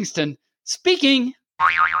Mr. Livingston?" "Speaking."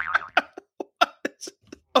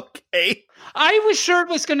 Okay. I was sure it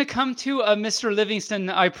was going to come to a Mr. Livingston,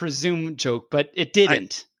 I presume, joke, but it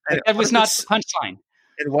didn't. That was not the punchline.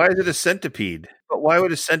 And why is it a centipede? But why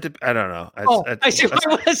would a centipede? I don't know. I see. Why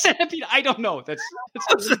would a centipede? I don't know. That's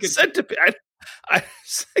a really good centipede.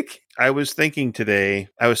 I was thinking today,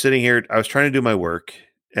 I was sitting here, I was trying to do my work,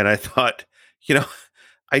 and I thought,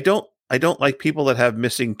 I don't like people that have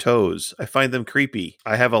missing toes. I find them creepy.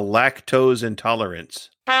 I have a lactose intolerance.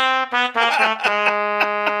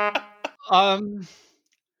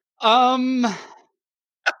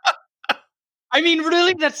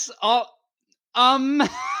 Really, that's all. All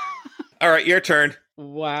right, your turn.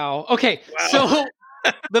 Wow. Okay. Wow. So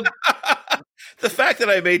the fact that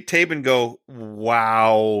I made Tabin go,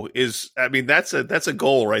 wow, that's a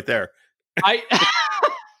goal right there.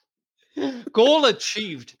 Goal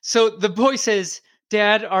achieved. So the boy says,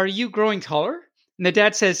 "Dad, are you growing taller?" And the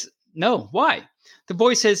dad says, "No. Why?" The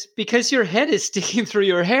boy says, "Because your head is sticking through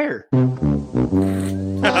your hair."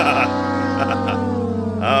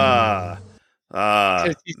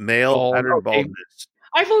 Male pattern baldness.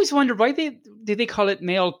 I've always wondered why they call it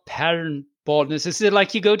male pattern baldness. Is it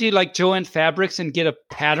like you go to like Joann Fabrics and get a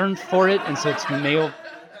pattern for it, and so it's male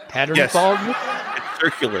pattern baldness? It's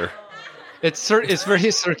circular. It's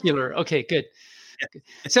very circular. Okay, good.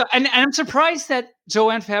 So, and I'm surprised that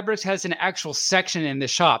Joann Fabrics has an actual section in the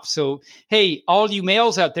shop. So, hey, all you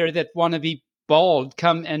males out there that want to be bald,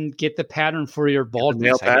 come and get the pattern for your baldness.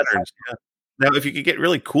 Male patterns. Yeah. Now, if you could get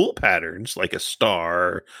really cool patterns like a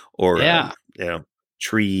star or a,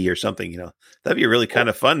 tree or something, that'd be a really kind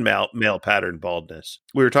of fun male pattern baldness.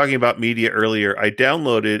 We were talking about media earlier. I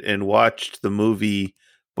downloaded and watched the movie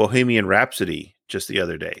Bohemian Rhapsody just the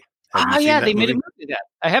other day. They made a movie of that.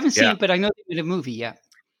 I haven't seen it, but I know they made a movie. Yeah.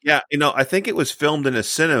 Yeah, I think it was filmed in a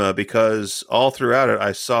cinema because all throughout it,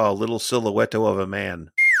 I saw a little silhouette of a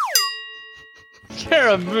man.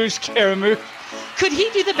 Scaramouche. Could he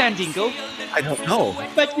do the Bandingo? I don't know.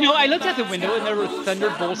 But, I looked out the window and there were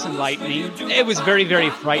thunderbolts and lightning. It was very, very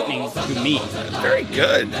frightening to me. Very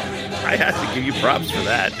good. I have to give you props for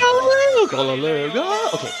that.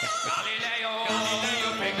 Okay.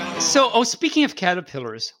 So, speaking of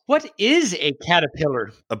caterpillars, what is a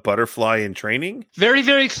caterpillar? A butterfly in training? Very,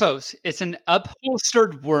 very close. It's an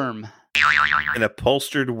upholstered worm. An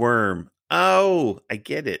upholstered worm. Oh, I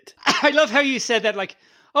get it. I love how you said that, like,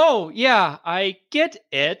 oh, yeah, I get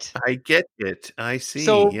it. I get it. I see.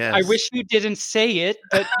 So yes. I wish you didn't say it,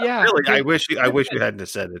 but yeah. Really, I wish you hadn't have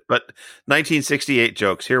said it. But 1968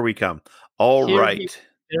 jokes. Here we come. All right.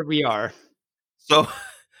 There we are. So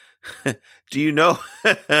do you know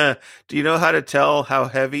how to tell how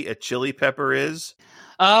heavy a chili pepper is?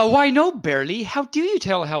 Why no, barely. How do you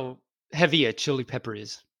tell how heavy a chili pepper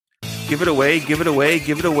is? Give it away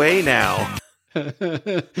now. That's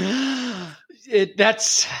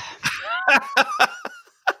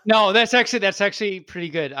actually pretty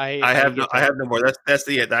good. I have no more. That's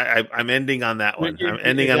the end. I'm ending on that one. I'm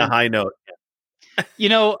ending on a high note.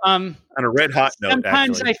 On a red hot note.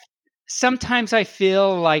 Sometimes I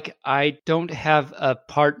feel like I don't have a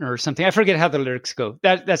partner or something. I forget how the lyrics go.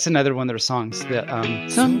 That's another one of their songs.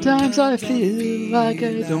 Sometimes I feel like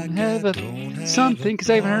I don't have a something, because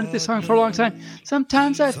I haven't heard this song for a long time.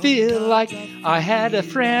 Sometimes I feel like I had a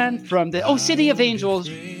friend from the City of Angels.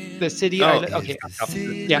 The city. Okay.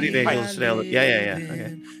 Yeah. City of Angels. Yeah.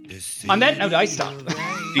 Okay. On that note, I stop.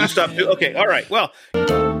 You stop too? Okay. All right. Well.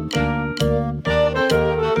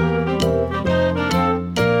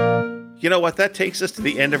 You know what? That takes us to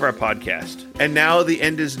the end of our podcast. And now the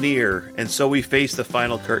end is near, and so we face the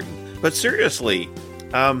final curtain. But seriously...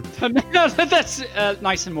 that's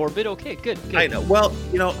nice and morbid. Okay, good. I know. Well,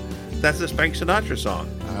 that's the Frank Sinatra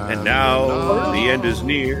song. And now the end is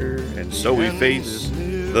near, and so we face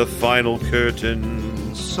the final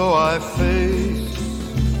curtain. So I face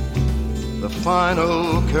the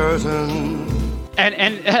final curtain.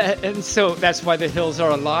 And so that's why the hills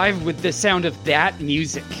are alive with the sound of that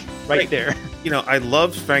music. Right there. I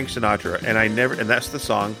loved Frank Sinatra, and that's the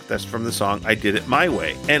song. That's from the song I Did It My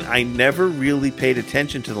Way. And I never really paid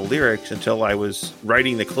attention to the lyrics until I was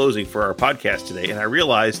writing the closing for our podcast today, and I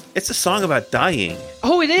realized it's a song about dying.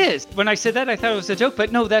 Oh, it is. When I said that, I thought it was a joke,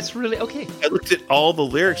 but no, that's really okay. I looked at all the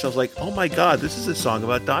lyrics. I was like, oh my God, this is a song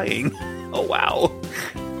about dying. Oh, wow.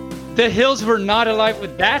 The hills were not alive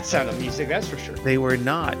with that sound of music, that's for sure. They were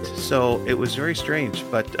not. So it was very strange.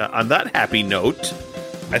 But on that happy note...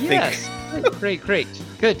 I think. Great.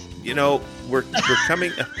 Good. We're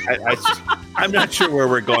coming. I'm not sure where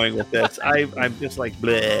we're going with this. I'm just like,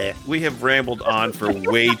 bleh. We have rambled on for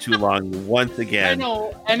way too long once again. I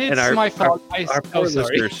know, and it's my fault. Our poor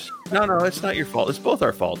listeners. No, it's not your fault. It's both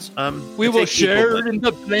our faults. We will share in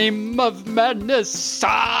the blame of madness.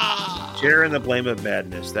 Share in the blame of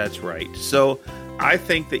madness. That's right. So I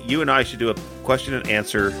think that you and I should do a question and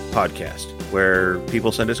answer podcast where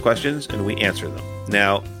people send us questions and we answer them.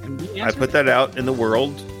 Now, I put that out in the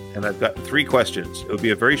world, and I've got 3 questions. It would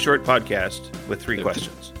be a very short podcast with 3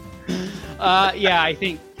 questions. I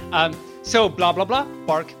think. So, blah, blah, blah,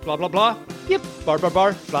 bark, blah, blah, blah. Yep,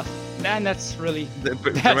 bar, fluff. And that's really...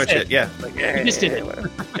 Pretty much it, yeah. You just did it.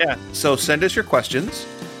 Yeah. So send us your questions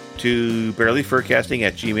to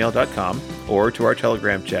barelyfurcasting@gmail.com or to our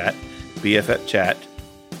Telegram chat, BFF chat,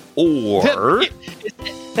 or...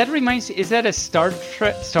 That reminds me, is that a Star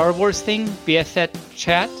Wars thing? BFF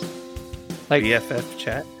chat? Like BFF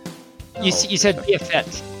chat? You said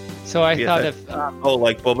BFF. So I thought of...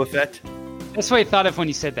 like Boba Fett? That's what I thought of when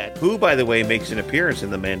you said that. Who, by the way, makes an appearance in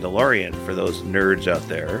The Mandalorian, for those nerds out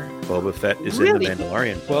there. Boba Fett is in The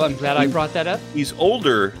Mandalorian. Well, I'm glad I brought that up. He's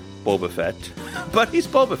older Boba Fett, but he's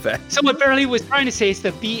Boba Fett. So what Barely was trying to say is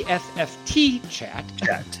the BFFT chat.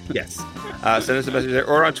 Yes. Send us a message there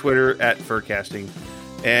or on Twitter @Furcasting.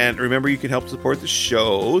 And remember, you can help support the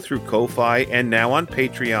show through Ko-Fi and now on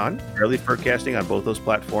Patreon. Barely Furcasting on both those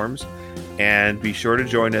platforms. And be sure to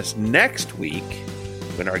join us next week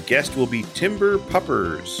when our guest will be Timber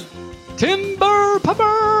Puppers. Timber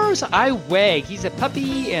Puppers! I wag. He's a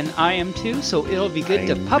puppy and I am too, so it'll be good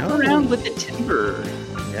to pup around with the timber.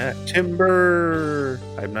 Yeah, Timber.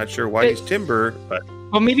 I'm not sure why he's Timber, but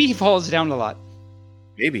Well, maybe he falls down a lot.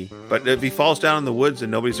 maybe. But if he falls down in the woods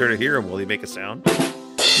and nobody's there to hear him, will he make a sound?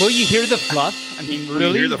 Will you hear the fluff? I mean, Will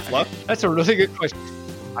really? you hear the fluff? That's a really good question.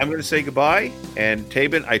 I'm going to say goodbye, and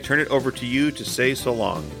Tabin, I turn it over to you to say so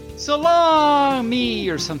long. So long, me,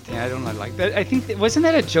 or something. I don't know, like that. I think, wasn't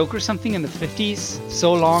that a joke or something in the 50s?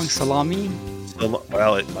 So long, salami?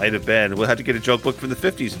 Well, it might have been. We'll have to get a joke book from the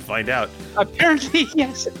 50s and find out. Apparently,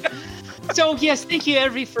 yes. So, yes, thank you,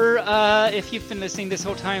 Every, for if you've been listening this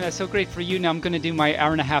whole time. That's so great for you. Now I'm going to do my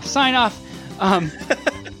hour-and-a-half sign-off.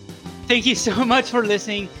 Thank you so much for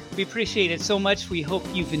listening. We appreciate it so much. We hope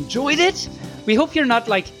you've enjoyed it. We hope you're not,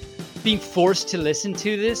 like, being forced to listen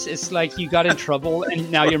to this. It's like you got in trouble,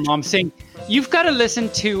 and now your mom's saying, you've got to listen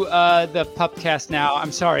to the Pupcast now.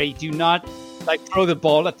 I'm sorry. Do not, like, throw the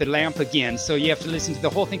ball at the lamp again. So you have to listen to the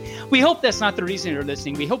whole thing. We hope that's not the reason you're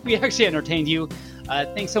listening. We hope we actually entertained you.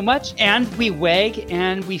 Thanks so much. And we wag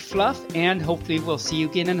and we fluff, and hopefully we'll see you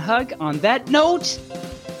again and hug. On that note,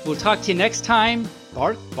 we'll talk to you next time.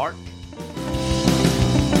 Bark, bark.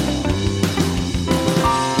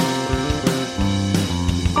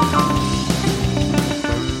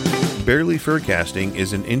 Barely Furcasting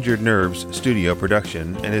is an Injured Nerves studio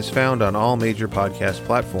production and is found on all major podcast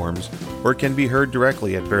platforms or can be heard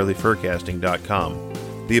directly at barelyfurcasting.com.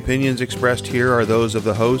 The opinions expressed here are those of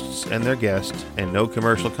the hosts and their guests, and no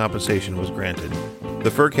commercial compensation was granted. The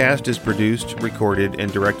Furcast is produced, recorded,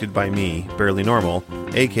 and directed by me, Barely Normal,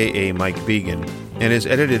 aka Mike Began, and is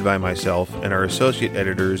edited by myself and our associate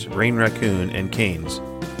editors Rain Raccoon and Canes.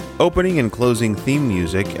 Opening and closing theme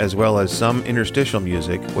music, as well as some interstitial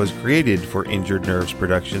music, was created for Injured Nerves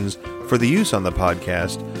Productions for the use on the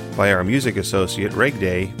podcast by our music associate Reg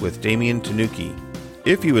Day with Damian Tanuki.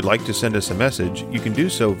 If you would like to send us a message, you can do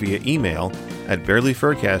so via email at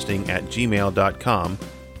barelyfurcasting@gmail.com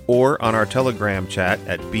or on our Telegram chat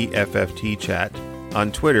at BFFTchat,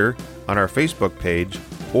 on Twitter, on our Facebook page,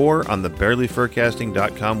 or on the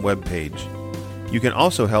barelyfurcasting.com webpage. You can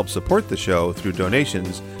also help support the show through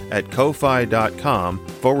donations at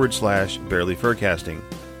ko-fi.com/barelyfurcasting.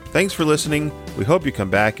 Thanks for listening. We hope you come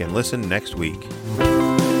back and listen next week.